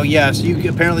 So yes,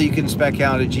 apparently you can spec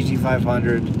out a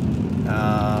GT500.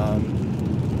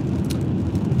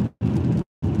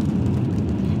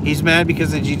 He's mad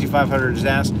because the GT500 is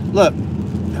asked. Look,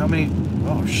 how many?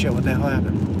 Oh shit! What the hell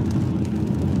happened?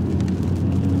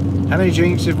 How many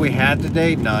drinks have we had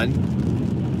today? None.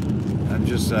 I'm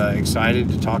just excited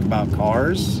to talk about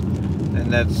cars,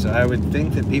 and I would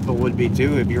think that people would be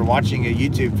too if you're watching a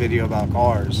YouTube video about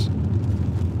cars.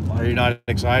 Are you not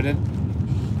excited?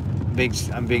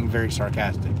 I'm being very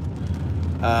sarcastic.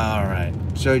 All right.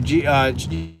 So,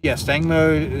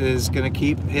 Stangmo is going to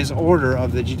keep his order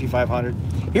of the GT500.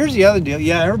 Here's the other deal.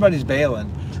 Yeah, everybody's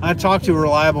bailing. I talked to a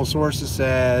reliable source that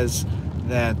says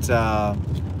that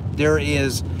there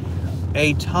is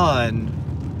a ton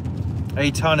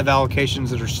a ton of allocations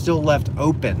that are still left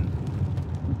open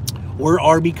or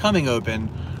are becoming open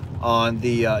on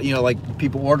the, you know, like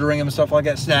people ordering them and stuff like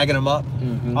that, snagging them up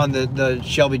on the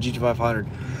Shelby GT500.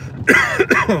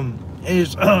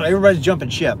 Everybody's jumping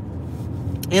ship.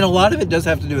 And a lot of it does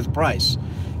have to do with price,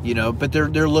 you know, but they're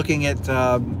looking at,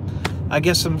 I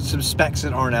guess, some specs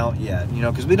that aren't out yet, you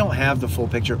know, because we don't have the full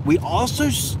picture. We also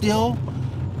still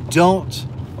don't.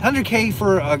 100K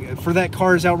for that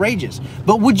car is outrageous.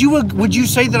 But would you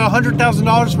say that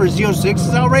 $100,000 for a Z06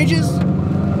 is outrageous?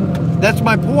 That's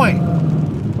my point.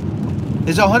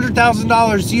 Is a $100,000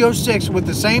 Z06 with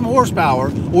the same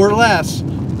horsepower or less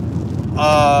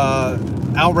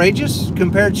outrageous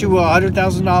compared to a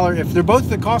 $100,000 if they're both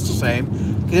the cost the same?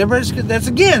 That's what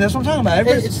I'm talking about.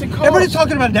 Everybody's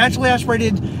talking about a naturally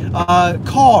aspirated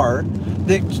car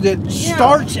that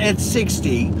starts at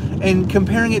 60 and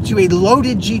comparing it to a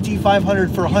loaded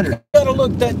GT500 for 100. You gotta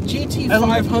look, that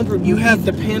GT500, you have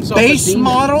the pants off base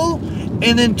model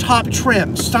and then top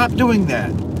trim. Stop doing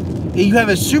that. You have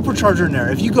a supercharger in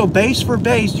there. If you go base for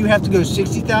base, you have to go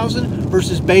 60,000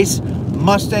 versus base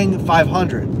Mustang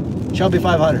 500, Shelby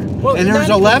 500. Well, and there's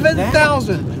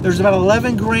 11,000. There's about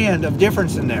 11 grand of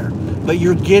difference in there. But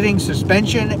you're getting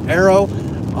suspension, aero,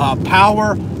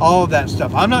 power, all of that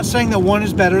stuff. I'm not saying that one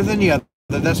is better than the other.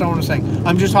 That's not what I'm saying.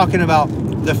 I'm just talking about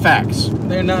the facts.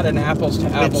 They're not an apples to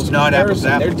apples comparison. Not apples to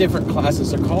apples. They're different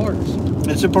classes of cars.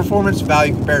 It's a performance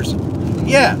value comparison.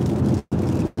 Yeah.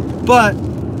 But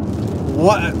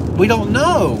what we don't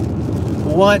know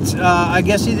what I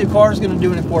guess either car is going to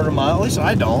do in a quarter mile. At least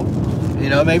I don't. You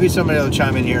know, maybe somebody will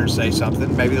chime in here and say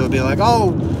something. Maybe they'll be like,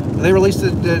 oh, they released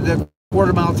the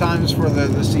quarter mile times for the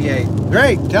C8.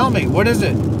 Great, tell me, what is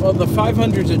it? Well, the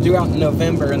 500s are due out in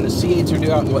November, and the C8s are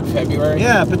due out in, what, February?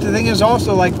 Yeah, but the thing is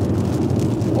also, like,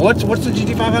 what's the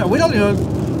GT500? We don't know.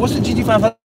 What's the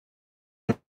GT500?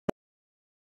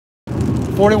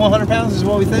 4,100 pounds is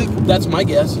what we think? That's my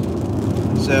guess.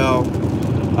 So,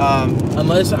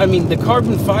 unless, I mean, the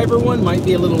carbon fiber one might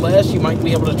be a little less. You might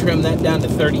be able to trim that down to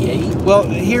 38. Well,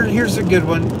 here's a good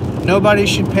one. Nobody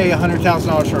should pay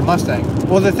 $100,000 for a Mustang.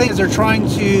 Well, the thing is, they're trying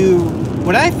to,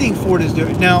 what I think Ford is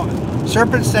doing, now,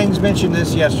 Serpent Stangs mentioned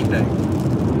this yesterday.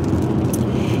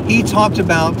 He talked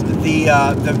about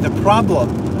the problem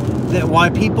that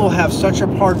why people have such a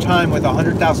hard time with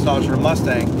 $100,000 for a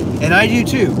Mustang, and I do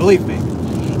too, believe me,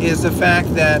 is the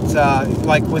fact that,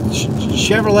 like with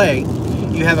Chevrolet,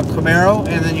 you have a Camaro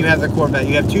and then you have the Corvette.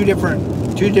 You have two different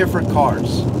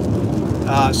cars.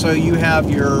 So you have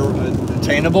your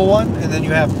attainable one, and then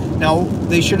you have, now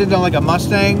they should have done like a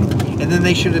Mustang, and then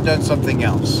they should have done something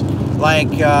else,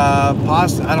 like I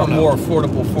don't know, more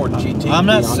affordable Ford GT. I'm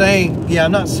not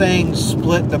saying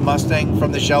split the Mustang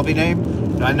from the Shelby name.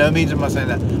 By no means am I saying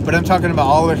that, but I'm talking about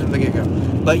all the way from the get-go.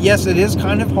 But yes, it is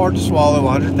kind of hard to swallow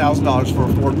 $100,000 for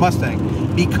a Ford Mustang,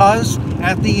 because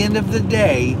at the end of the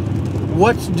day,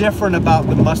 what's different about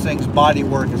the Mustang's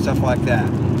bodywork and stuff like that?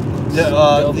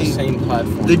 The same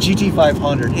platform. The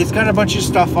GT500. It's got a bunch of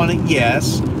stuff on it,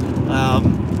 yes.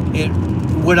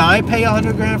 Would I pay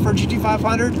 $100 grand for a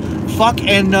GT500? Fuck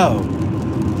and no.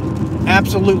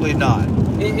 Absolutely not.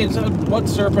 It's what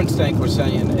Serpent Stank was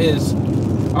saying is,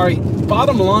 all right,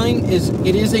 bottom line is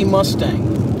it is a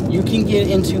Mustang. You can get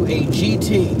into a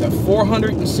GT, the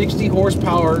 460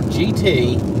 horsepower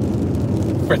GT,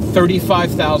 for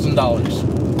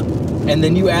 $35,000. And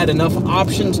then you add enough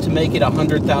options to make it a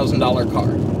 $100,000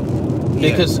 car.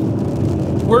 Because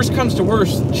worst comes to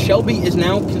worst, Shelby is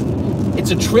now,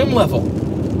 it's a trim level.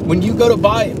 When you go to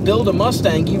build a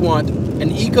Mustang, you want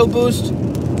an EcoBoost,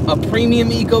 a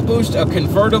premium EcoBoost, a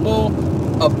convertible,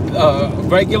 a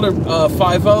regular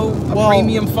 5.0, a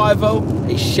premium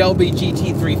 5.0, a Shelby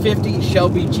GT350,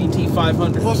 Shelby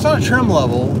GT500. Well, it's not a trim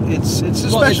level. It's a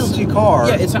specialty car.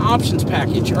 Yeah, it's an options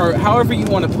package, or however you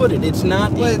want to put it. It's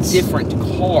not a different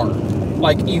car.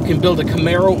 Like you can build a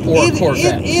Camaro or a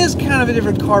Corvette. It is kind of a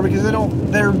different car because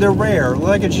they're rare,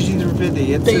 like a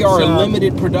GT350. They are a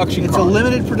limited production car. It's a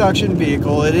limited production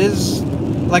vehicle. It is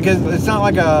like it's not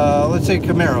like a, let's say,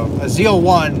 Camaro. A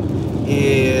ZL1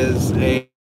 is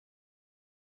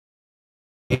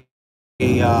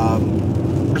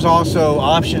there's also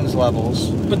options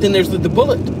levels. But then there's the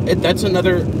Bullet. That's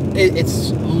another.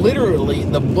 It's literally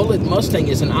the Bullet Mustang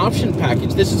is an option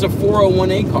package. This is a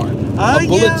 401A car. A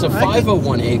Bullet's a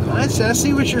 501A car. I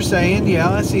see what you're saying. Yeah,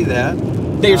 I see that.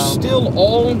 They're still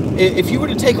all. If you were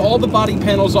to take all the body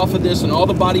panels off of this and all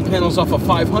the body panels off of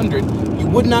 500, you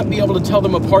would not be able to tell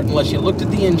them apart unless you looked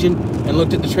at the engine and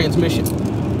looked at the transmission.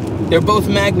 They're both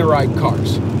Magna Ride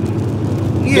cars.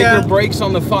 Yeah. Bigger brakes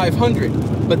on the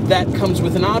 500, but that comes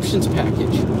with an options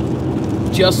package.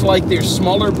 Just like there's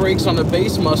smaller brakes on the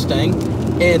base Mustang,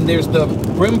 and there's the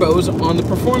Brimbos on the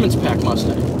Performance Pack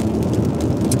Mustang.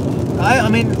 I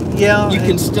mean, yeah. You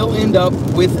can still end up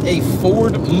with a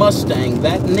Ford Mustang,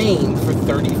 that name, for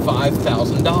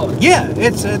 $35,000. Yeah,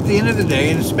 it's at the end of the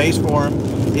day, in its base form,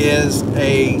 is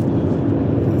a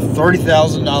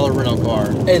 $30,000 rental car.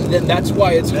 And then that's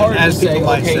why it's hard to say,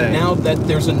 okay, say, now that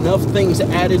there's enough things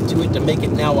added to it to make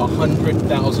it now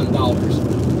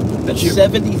 $100,000. That's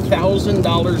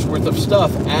 $70,000 worth of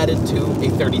stuff added to a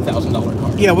 $30,000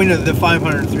 car. Yeah, we know the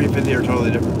 500 and 350 are totally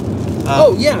different.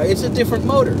 Oh yeah, it's a different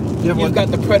motor. You've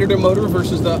got the Predator motor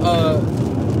versus the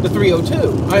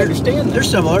 302. I understand that. They're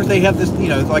similar. They have this, you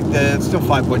know, like it's still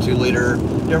 5.2 liter,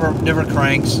 different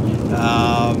cranks.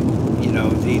 You know,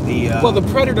 well, the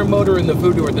Predator motor and the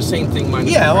Voodoo are the same thing.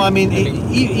 Yeah, well, I mean,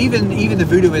 even the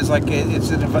Voodoo is like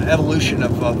it's an evolution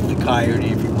of the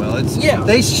Coyote, if you will.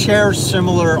 They share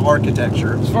similar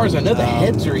architecture. As far as I know, the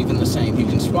heads are even the same. You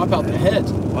can swap out the heads.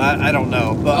 Well, I don't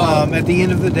know, but at the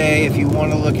end of the day, if you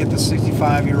want to look at the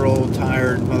 65-year-old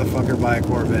tired motherfucker by a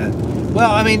Corvette,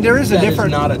 well, I mean, there is a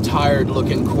different. That is not a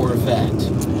tired-looking Corvette.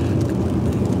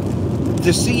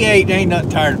 The C8 ain't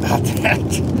not tired about that.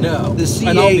 No. The C8,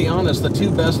 and I'll be honest, the two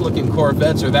best-looking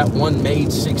Corvettes are that one made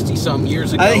 60-some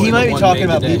years ago. I think he might be talking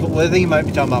about people. Well, I think he might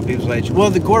be talking about people's age. Well,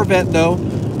 the Corvette, though,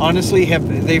 honestly,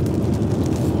 they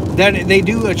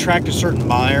do attract a certain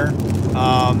buyer.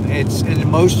 And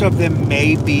most of them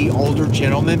may be older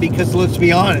gentlemen because, let's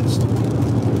be honest,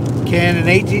 can an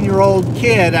 18-year-old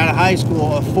kid out of high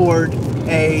school afford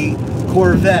a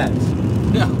Corvette?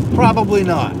 No. Probably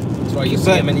not. That's why you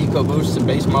see them in EcoBoosts and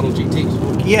base model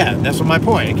GTs. Yeah, that's my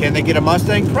point. Can they get a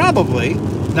Mustang? Probably.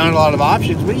 Not a lot of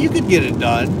options, but you could get it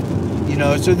done. You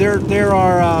know, so there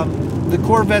are the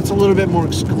Corvette's a little bit more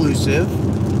exclusive,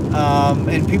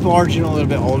 and people are generally a little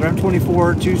bit older. I'm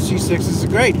 24, 2 C6s are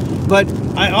great, but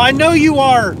I know you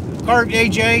are,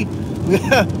 AJ.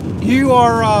 You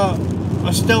are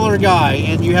a stellar guy,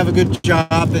 and you have a good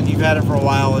job, and you've had it for a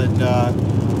while. And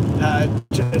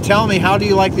tell me, how do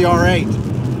you like the R8?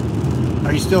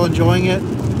 Are you still enjoying it?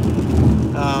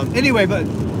 Anyway, but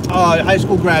high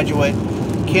school graduate,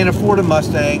 can't afford a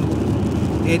Mustang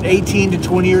at 18 to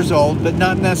 20 years old, but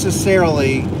not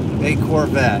necessarily a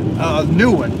Corvette. A new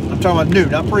one. I'm talking about new,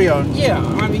 not pre-owned. Yeah,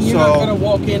 I mean, you're not going to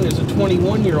walk in as a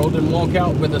 21-year-old and walk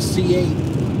out with a C8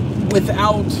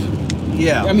 without...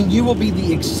 Yeah. I mean, you will be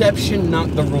the exception,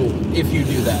 not the rule, if you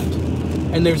do that.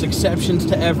 And there's exceptions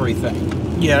to everything.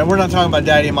 Yeah, we're not talking about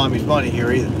daddy and mommy's money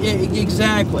here either. Yeah,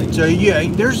 exactly. So yeah,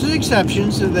 there's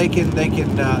exceptions that they can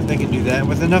do that.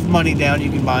 With enough money down,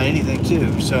 you can buy anything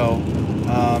too. So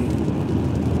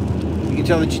you can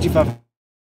tell the GT500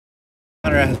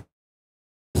 has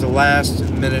the last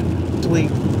minute. Totally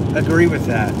agree with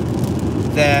that.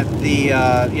 That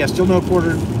the still no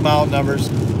quarter mile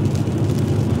numbers.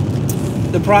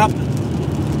 The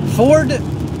Ford.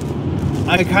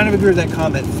 I kind of agree with that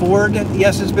comment. Ford,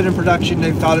 yes, it's been in production.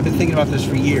 They've been thinking about this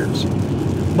for years.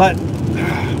 But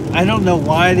I don't know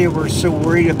why they were so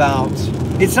worried about...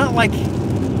 It's not like...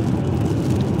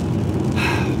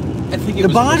 I think the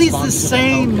body's the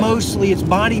same mostly. It's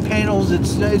body panels.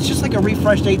 It's just like a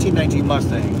refreshed 1819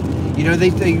 Mustang. You know,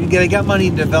 they got money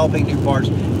in developing new parts.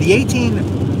 The 18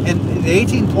 and the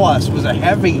 18 Plus was a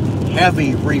heavy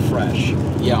refresh.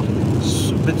 Yeah.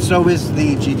 But so is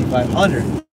the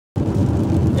GT500.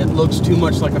 It looks too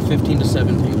much like a 15 to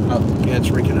 17. Oh. Yeah,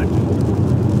 it's reconnected.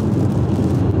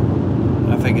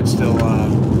 I think it's still,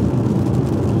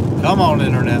 come on,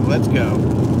 Internet, let's go.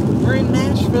 We're in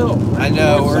Nashville. I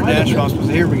know, we're in Nashville.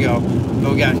 Here we go.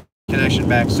 We got connection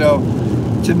back. So,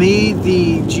 to me,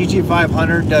 the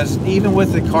GT500 does, even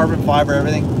with the carbon fiber,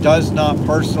 everything, does not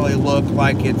personally look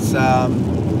like it's,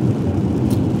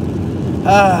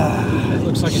 it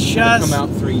looks like it should have come out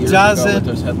 3 years ago with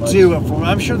those headlights. Do it for.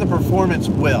 I'm sure the performance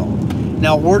will.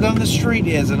 Now, word on the street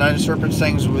is, and I know Serpent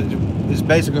Sings is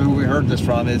basically who we heard this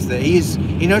from, is that he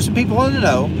knows some people in the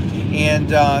know, and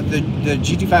the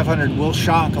GT500 will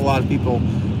shock a lot of people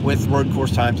with road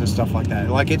course times and stuff like that.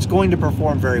 Like, it's going to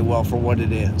perform very well for what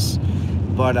it is.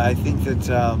 But I think that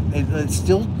it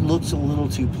still looks a little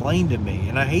too plain to me.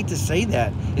 And I hate to say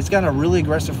that. It's got a really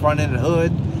aggressive front end and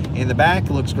hood. And the back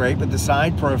looks great, but the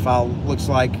side profile looks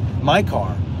like my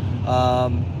car.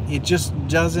 It just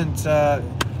doesn't...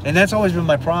 and that's always been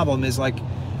my problem, is like,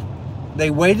 they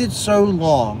waited so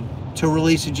long to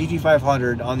release a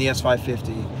GT500 on the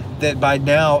S550 that by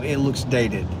now it looks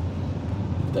dated.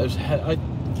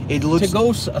 It looks, to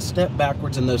go a step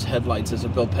backwards in those headlights is a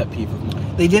real pet peeve of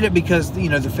mine. They did it because, you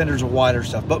know, the fenders are wider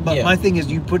stuff. But yeah. My thing is,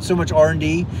 you put so much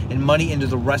R&D and money into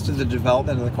the rest of the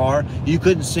development of the car, you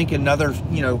couldn't sink another,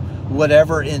 you know,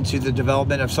 whatever into the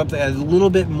development of something a little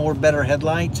bit more better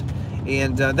headlight.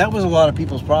 And that was a lot of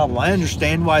people's problem. I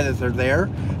understand why that they're there,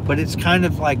 but it's kind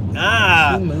of like,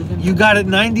 you got it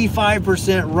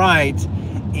 95% right,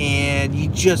 and you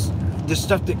just, the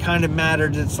stuff that kind of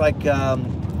mattered, it's like,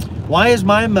 why is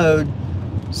my mode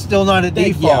still not a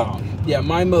default? Yeah,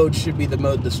 my mode should be the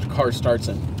mode this car starts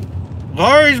in.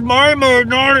 Why is my mode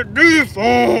not a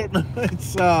default?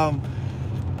 It's,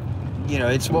 you know,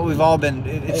 it's what we've all been,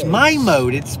 it's my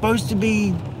mode. It's supposed to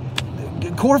be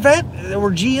Corvette,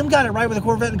 or GM got it right with the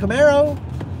Corvette and Camaro.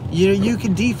 You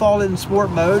can default it in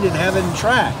sport mode and have it in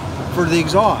track for the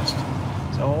exhaust.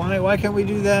 So why can't we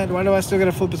do that? Why do I still got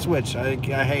to flip a switch? I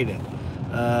hate it.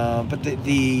 But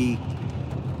the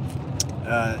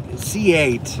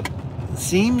C8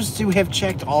 seems to have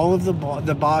checked all of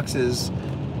the boxes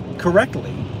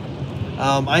correctly.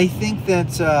 I think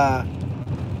that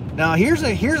now here's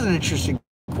an interesting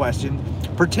question.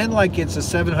 Pretend like it's a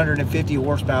 750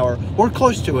 horsepower or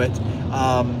close to it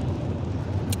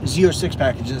Z06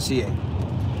 package in the C8,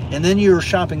 and then you're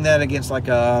shopping that against like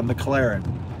a McLaren,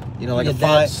 you know, like a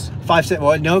 570.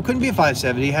 Well, no, it couldn't be a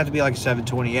 570. It had to be like a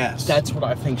 720S. That's what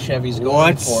I think Chevy's going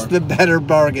What's for. What's the better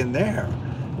bargain there?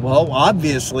 Well,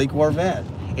 obviously Corvette.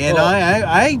 And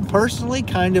I personally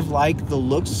kind of like the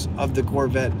looks of the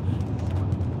Corvette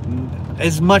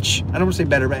as much, I don't want to say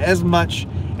better, but as much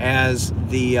as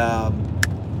the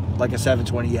like a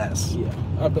 720S. Yeah,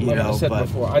 but like I said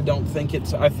before, I don't think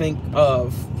it's, I think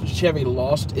Chevy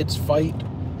lost its fight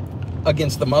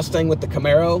against the Mustang with the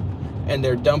Camaro, and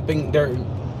they're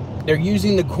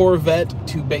using the Corvette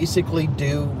to basically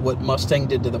do what Mustang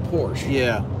did to the Porsche.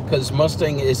 Yeah. Because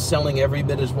Mustang is selling every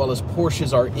bit as well as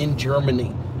Porsches are in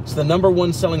Germany. It's the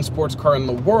 #1 selling sports car in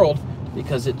the world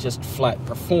because it just flat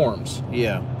performs.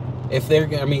 Yeah. If they're,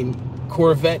 I mean,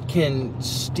 Corvette can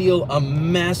steal a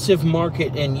massive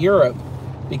market in Europe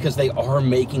because they are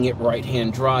making it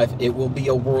right-hand drive. It will be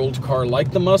a world car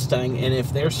like the Mustang, and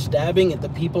if they're stabbing at the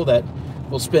people that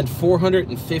will spend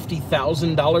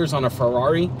 $450,000 on a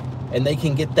Ferrari, and they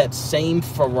can get that same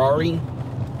Ferrari,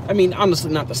 I mean,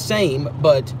 honestly, not the same,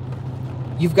 but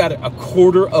you've got a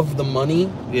quarter of the money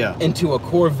into a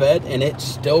Corvette, and it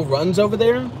still runs over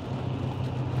there.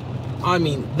 I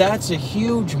mean, that's a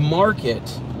huge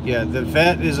market. Yeah, the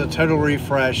Vette is a total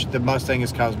refresh. The Mustang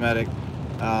is cosmetic.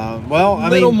 Well, I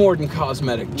mean, more than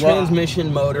cosmetic.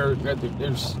 Transmission, motor.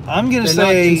 There's. I'm gonna say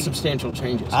not insubstantial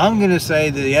changes. I'm gonna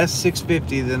say the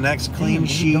S650, the next clean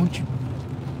sheet. Don't you?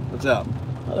 What's up?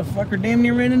 Motherfucker, damn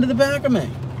near ran into the back of me.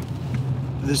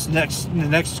 The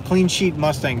next clean sheet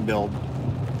Mustang build.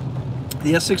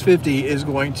 The S650 is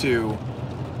going to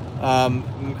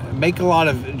make a lot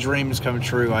of dreams come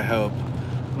true, I hope.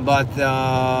 But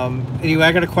anyway,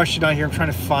 I got a question on here. I'm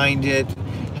trying to find it.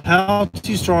 How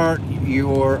to start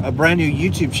a brand new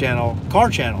YouTube channel, car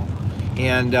channel,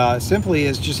 and simply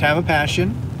is just have a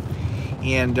passion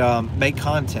and make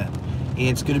content. And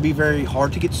it's going to be very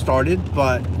hard to get started,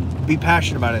 but be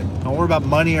passionate about it. Don't worry about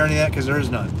money or any of that, because there is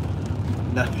none.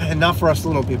 And not for us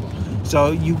little people.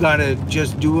 So you got to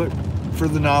just do it for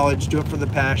the knowledge, do it for the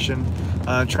passion.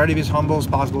 Try to be as humble as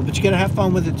possible, but you gotta have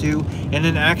fun with it too. And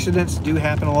then accidents do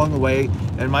happen along the way.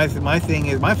 And my thing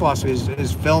is, my philosophy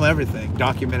is film everything,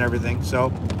 document everything.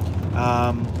 So,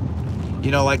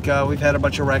 you know, like we've had a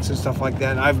bunch of wrecks and stuff like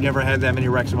that. I've never had that many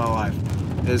wrecks in my life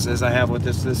as I have with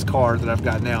this car that I've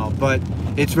got now. But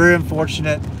it's very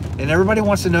unfortunate, and everybody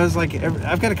wants to know. Is like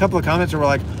I've got a couple of comments that were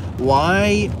like,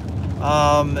 why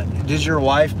does your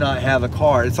wife not have a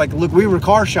car? It's like, look, we were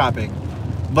car shopping,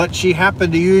 but she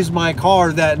happened to use my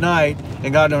car that night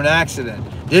and got into an accident.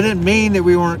 Didn't mean that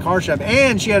we weren't car shopping.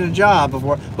 And she had a job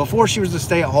before she was a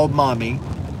stay-at-home mommy.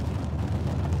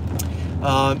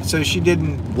 So she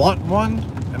didn't want one.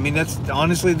 I mean, that's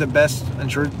honestly the best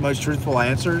and most truthful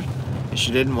answer.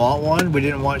 She didn't want one.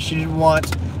 She didn't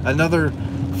want another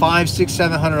 $500,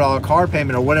 $600, $700 car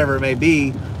payment or whatever it may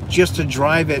be just to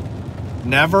drive it.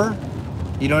 Never.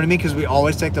 You know what I mean? Because we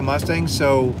always take the Mustang.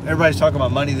 So everybody's talking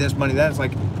about money this, money that. It's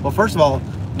like, well, first of all,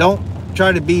 don't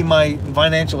try to be my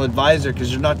financial advisor,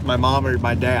 because you're not my mom or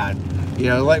my dad. You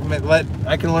know,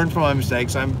 I can learn from my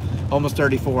mistakes. I'm almost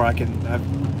 34. I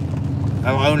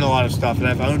own a lot of stuff, and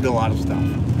I've owned a lot of stuff.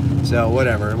 So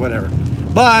whatever.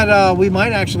 But we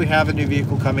might actually have a new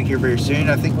vehicle coming here very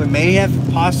soon. I think we may have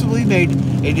possibly made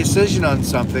a decision on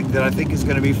something that I think is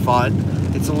going to be fun.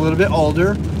 It's a little bit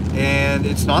older, and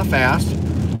it's not fast.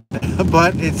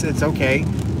 But it's okay,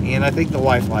 and I think the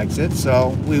wife likes it, so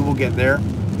we will get there.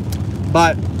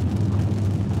 But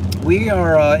we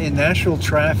are in Nashville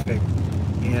traffic,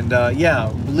 and yeah,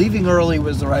 leaving early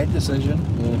was the right decision.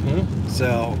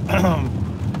 So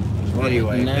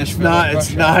Anyway, it's Nashville not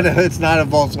rush hour. it's not a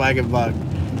Volkswagen Bug.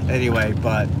 Anyway,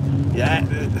 but yeah,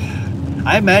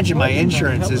 I imagine my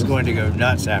insurance is going to go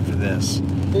nuts after this.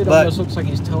 It But almost looks like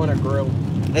he's towing a grill.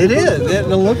 it is. It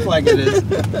looks like it is.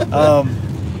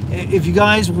 If you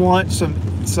guys want some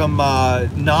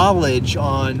knowledge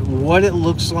on what it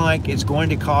looks like it's going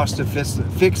to cost to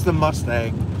fix the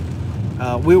Mustang,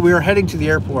 we are heading to the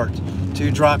airport to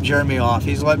drop Jeremy off.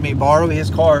 He's let me borrow his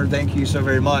car. Thank you so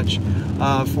very much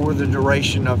for the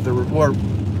duration of or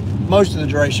most of the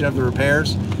duration of the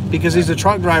repairs, because he's a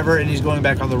truck driver and he's going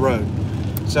back on the road.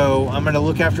 So I'm going to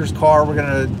look after his car. We're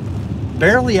going to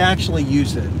barely actually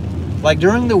use it. Like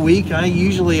during the week, I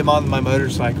usually am on my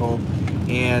motorcycle,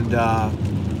 and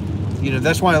you know,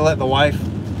 that's why I let the wife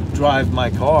drive my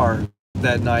car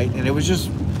that night, and it was just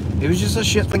a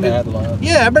shit thing. Bad luck.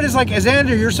 Yeah, but it's like,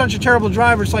 Xander, you're such a terrible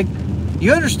driver. It's like,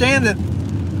 you understand that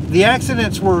the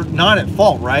accidents were not at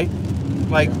fault, right?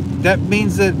 Like, that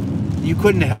means that you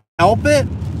couldn't help it.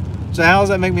 So how does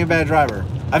that make me a bad driver?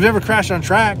 I've never crashed on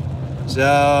track,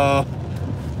 so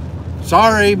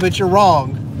sorry, but you're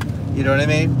wrong. You know what I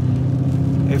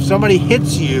mean? If somebody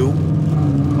hits you,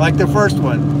 like the first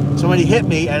one, somebody hit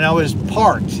me and I was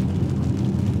parked,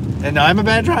 and I'm a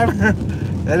bad driver.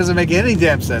 That doesn't make any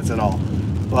damn sense at all.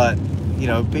 But you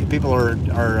know, people are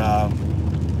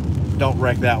don't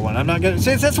wreck that one. I'm not gonna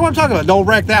say that's what I'm talking about. Don't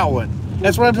wreck that one.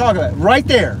 That's what I'm talking about. Right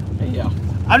there. Yeah.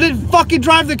 I didn't fucking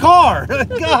drive the car.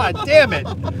 God damn it.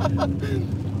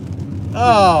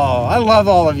 Oh, I love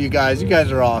all of you guys. You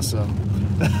guys are awesome.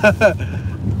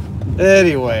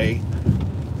 Anyway,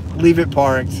 leave it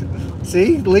parked.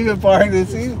 See, leave it parked.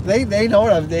 See, they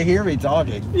know they hear me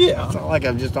talking. Yeah. It's not like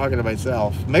I'm just talking to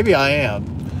myself. Maybe I am.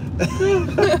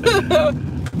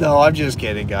 No, I'm just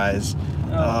kidding, guys.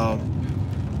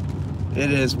 It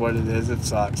is what it is. It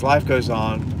sucks. Life goes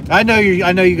on. I know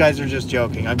you guys are just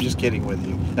joking. I'm just kidding with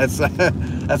you. That's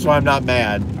why I'm not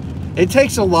mad. It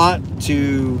takes a lot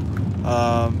to.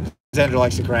 Xander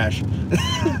likes to crash.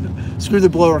 Screw the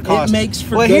blower cost. It makes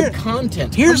for good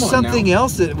content. Here's something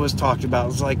else that was talked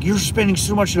about. It's like, you're spending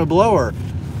so much on a blower.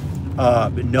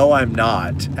 No, I'm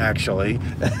not, actually.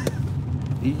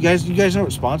 You guys know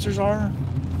what sponsors are?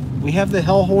 We have the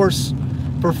Hell Horse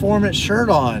Performance shirt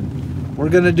on. We're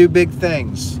gonna do big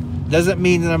things. Doesn't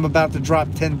mean that I'm about to drop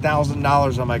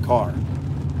 $10,000 on my car.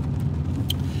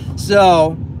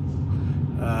 So,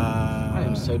 I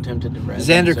am so tempted to rent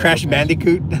Xander Crash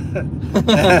Bandicoot.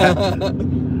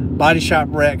 Body Shop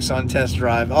Rex on test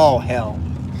drive. Oh hell.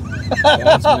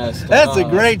 That's messed That's up. a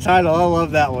great title. I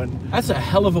love that one. That's a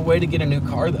hell of a way to get a new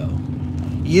car, though.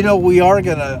 You know, we are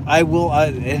gonna.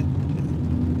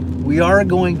 We are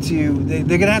going to.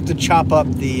 They're gonna have to chop up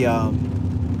the.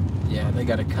 Yeah, they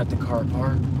got to cut the car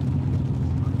apart.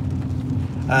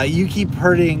 You keep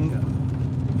hurting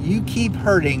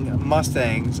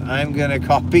Mustangs. I'm gonna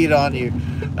call Pete on you.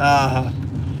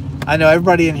 I know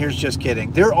everybody in here is just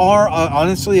kidding. There are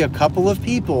honestly a couple of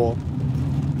people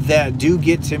that do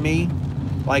get to me.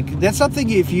 Like, that's something,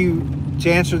 to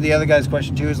answer the other guy's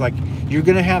question too, is like, you're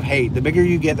gonna have hate. The bigger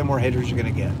you get, the more haters you're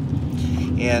gonna get.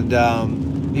 And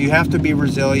you have to be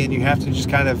resilient. You have to just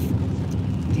kind of,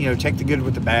 take the good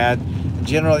with the bad.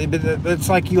 Generally, but it's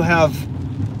like you have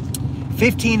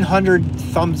 1,500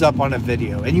 thumbs up on a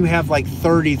video, and you have like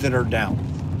 30 that are down.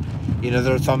 That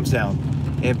are thumbs down.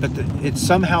 But it's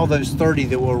somehow those 30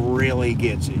 that will really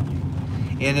get to you.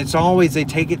 And it's always, they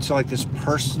take it to like this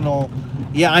personal.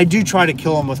 Yeah, I do try to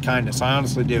kill them with kindness. I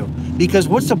honestly do. Because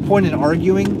what's the point in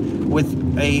arguing with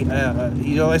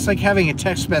it's like having a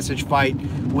text message fight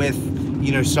with,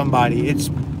 somebody. It's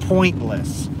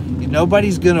pointless.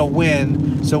 Nobody's gonna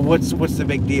win, so what's the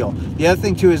big deal? The other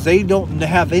thing too is they don't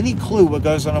have any clue what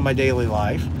goes on in my daily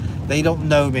life. They don't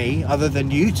know me other than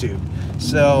YouTube.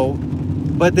 So,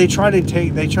 but they try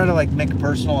to like make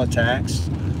personal attacks.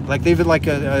 Like they've like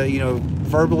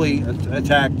verbally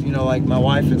attacked, like my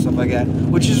wife and stuff like that,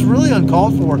 which is really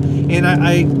uncalled for. And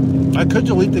I could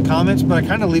delete the comments, but I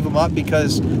kind of leave them up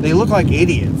because they look like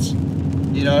idiots.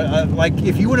 Like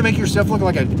if you want to make yourself look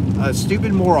like a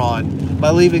stupid moron by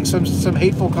leaving some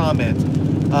hateful comment,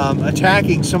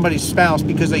 attacking somebody's spouse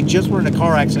because they just were in a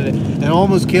car accident and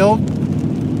almost killed,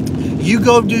 you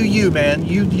go do you, man.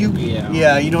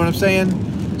 Yeah, you know what I'm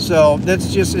saying? So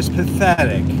that's just, it's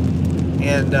pathetic.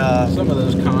 And some of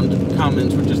those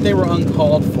comments were they were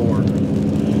uncalled for.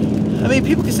 I mean,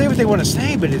 people can say what they want to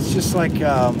say, but it's just like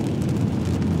yeah,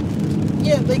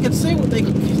 they can say what they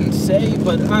can say,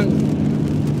 but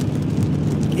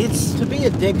it's to be a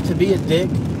dick.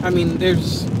 I mean,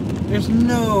 there's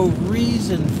no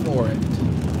reason for it.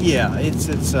 Yeah, it's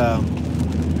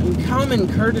And common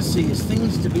courtesy is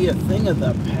things to be a thing of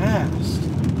the past.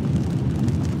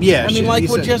 Yeah, I mean, like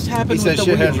what just happened with the He said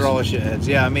shitheads wheels. are all the shitheads.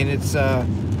 Yeah, I mean, it's...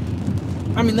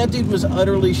 I mean, that dude was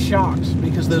utterly shocked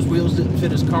because those wheels didn't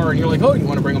fit his car, and you're like, oh, you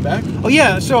want to bring them back? Oh,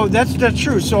 yeah, so that's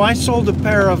true. So I sold a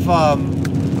pair of...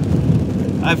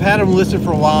 I've had them listed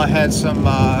for a while. I had some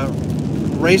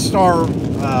Race Star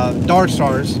Dark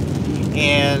Stars,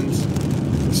 and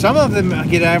some of them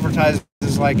get advertised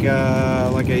as like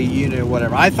a unit or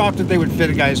whatever. I thought that they would fit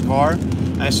a guy's car.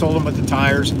 I sold them with the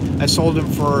tires. I sold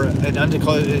them for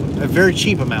a very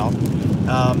cheap amount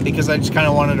because I just kind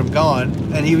of wanted them gone.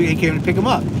 And he came to pick them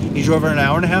up. He drove an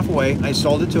hour and a half away. I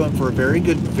sold it to him for a very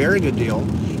good deal.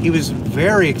 He was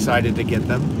very excited to get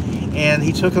them, and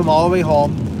he took them all the way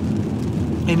home.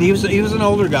 And he was an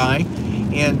older guy,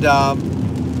 and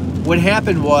what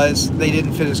happened was they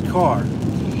didn't fit his car.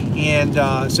 And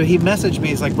so he messaged me.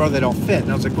 He's like, bro, they don't fit.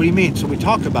 And I was like, what do you mean? So we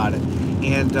talked about it.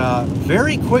 And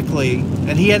very quickly,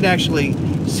 and he hadn't actually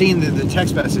seen the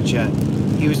text message yet.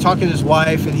 He was talking to his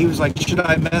wife, and he was like, should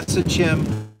I message him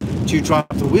to drop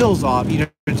the wheels off, to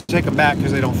take them back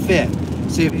because they don't fit?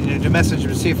 See if, to message him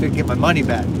to see if they can get my money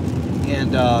back.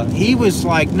 And he was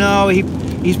like, no,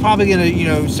 he's probably going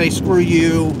to, say, screw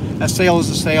you. A sale is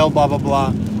a sale, blah, blah, blah.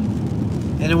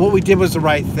 And then what we did was the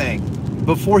right thing.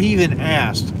 Before he even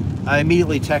asked, I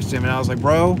immediately texted him, and I was like,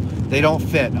 bro, they don't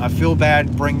fit. I feel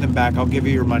bad. Bring them back. I'll give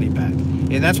you your money back.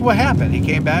 And that's what happened. He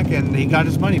came back, and he got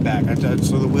his money back.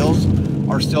 So the wheels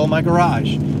are still in my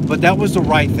garage. But that was the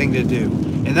right thing to do.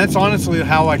 And that's honestly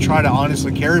how I try to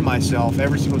honestly carry myself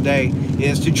every single day,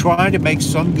 is to try to make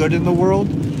some good in the world.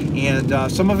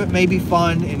 And some of it may be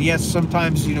fun. And yes,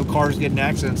 sometimes, cars get in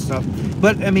accidents and stuff.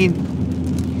 But, I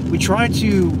mean, we try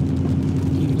to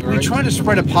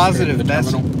spread a positive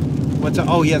message. What's that?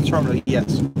 Oh, yeah, the terminal.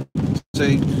 Yes. So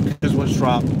because one's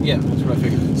dropped. Yeah, that's what I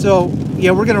figured. So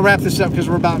yeah, we're gonna wrap this up because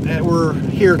we're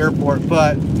here at the airport.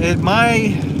 But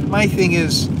my thing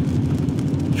is,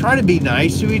 try to be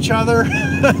nice to each other.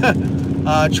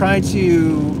 Try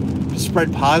to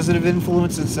spread positive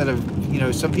influence instead of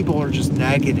some people are just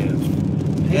negative.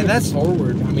 And that's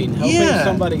forward. I mean, helping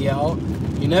somebody out.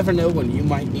 You never know when you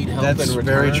might need help. That's in return.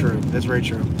 Very true. That's very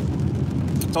true.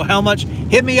 So how much?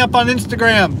 Hit me up on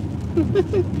Instagram.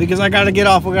 Because I got to get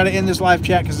off. We got to end this live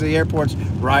chat because the airport's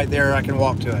right there. I can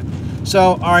walk to it. So,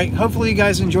 all right. Hopefully you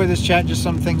guys enjoy this chat. Just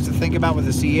some things to think about with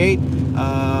the C8.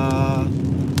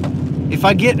 If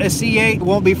I get a C8, it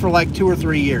won't be for like 2 or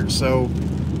 3 years. So,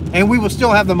 and we will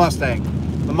still have the Mustang.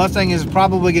 The Mustang is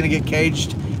probably going to get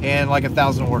caged and like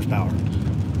 1,000 horsepower.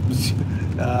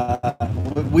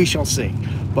 We shall see.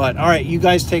 But all right, you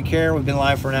guys take care. We've been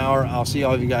live for an hour. I'll see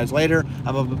all of you guys later.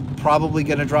 I'm probably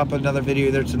going to drop another video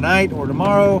either tonight or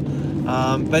tomorrow.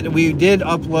 But we did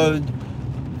upload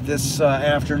this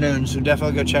afternoon, so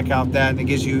definitely go check out that. And it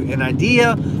gives you an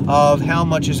idea of how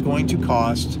much it's going to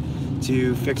cost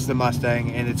to fix the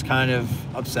Mustang, and it's kind of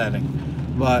upsetting.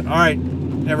 But all right,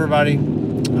 everybody,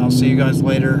 I'll see you guys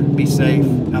later. Be safe.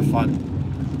 Have fun.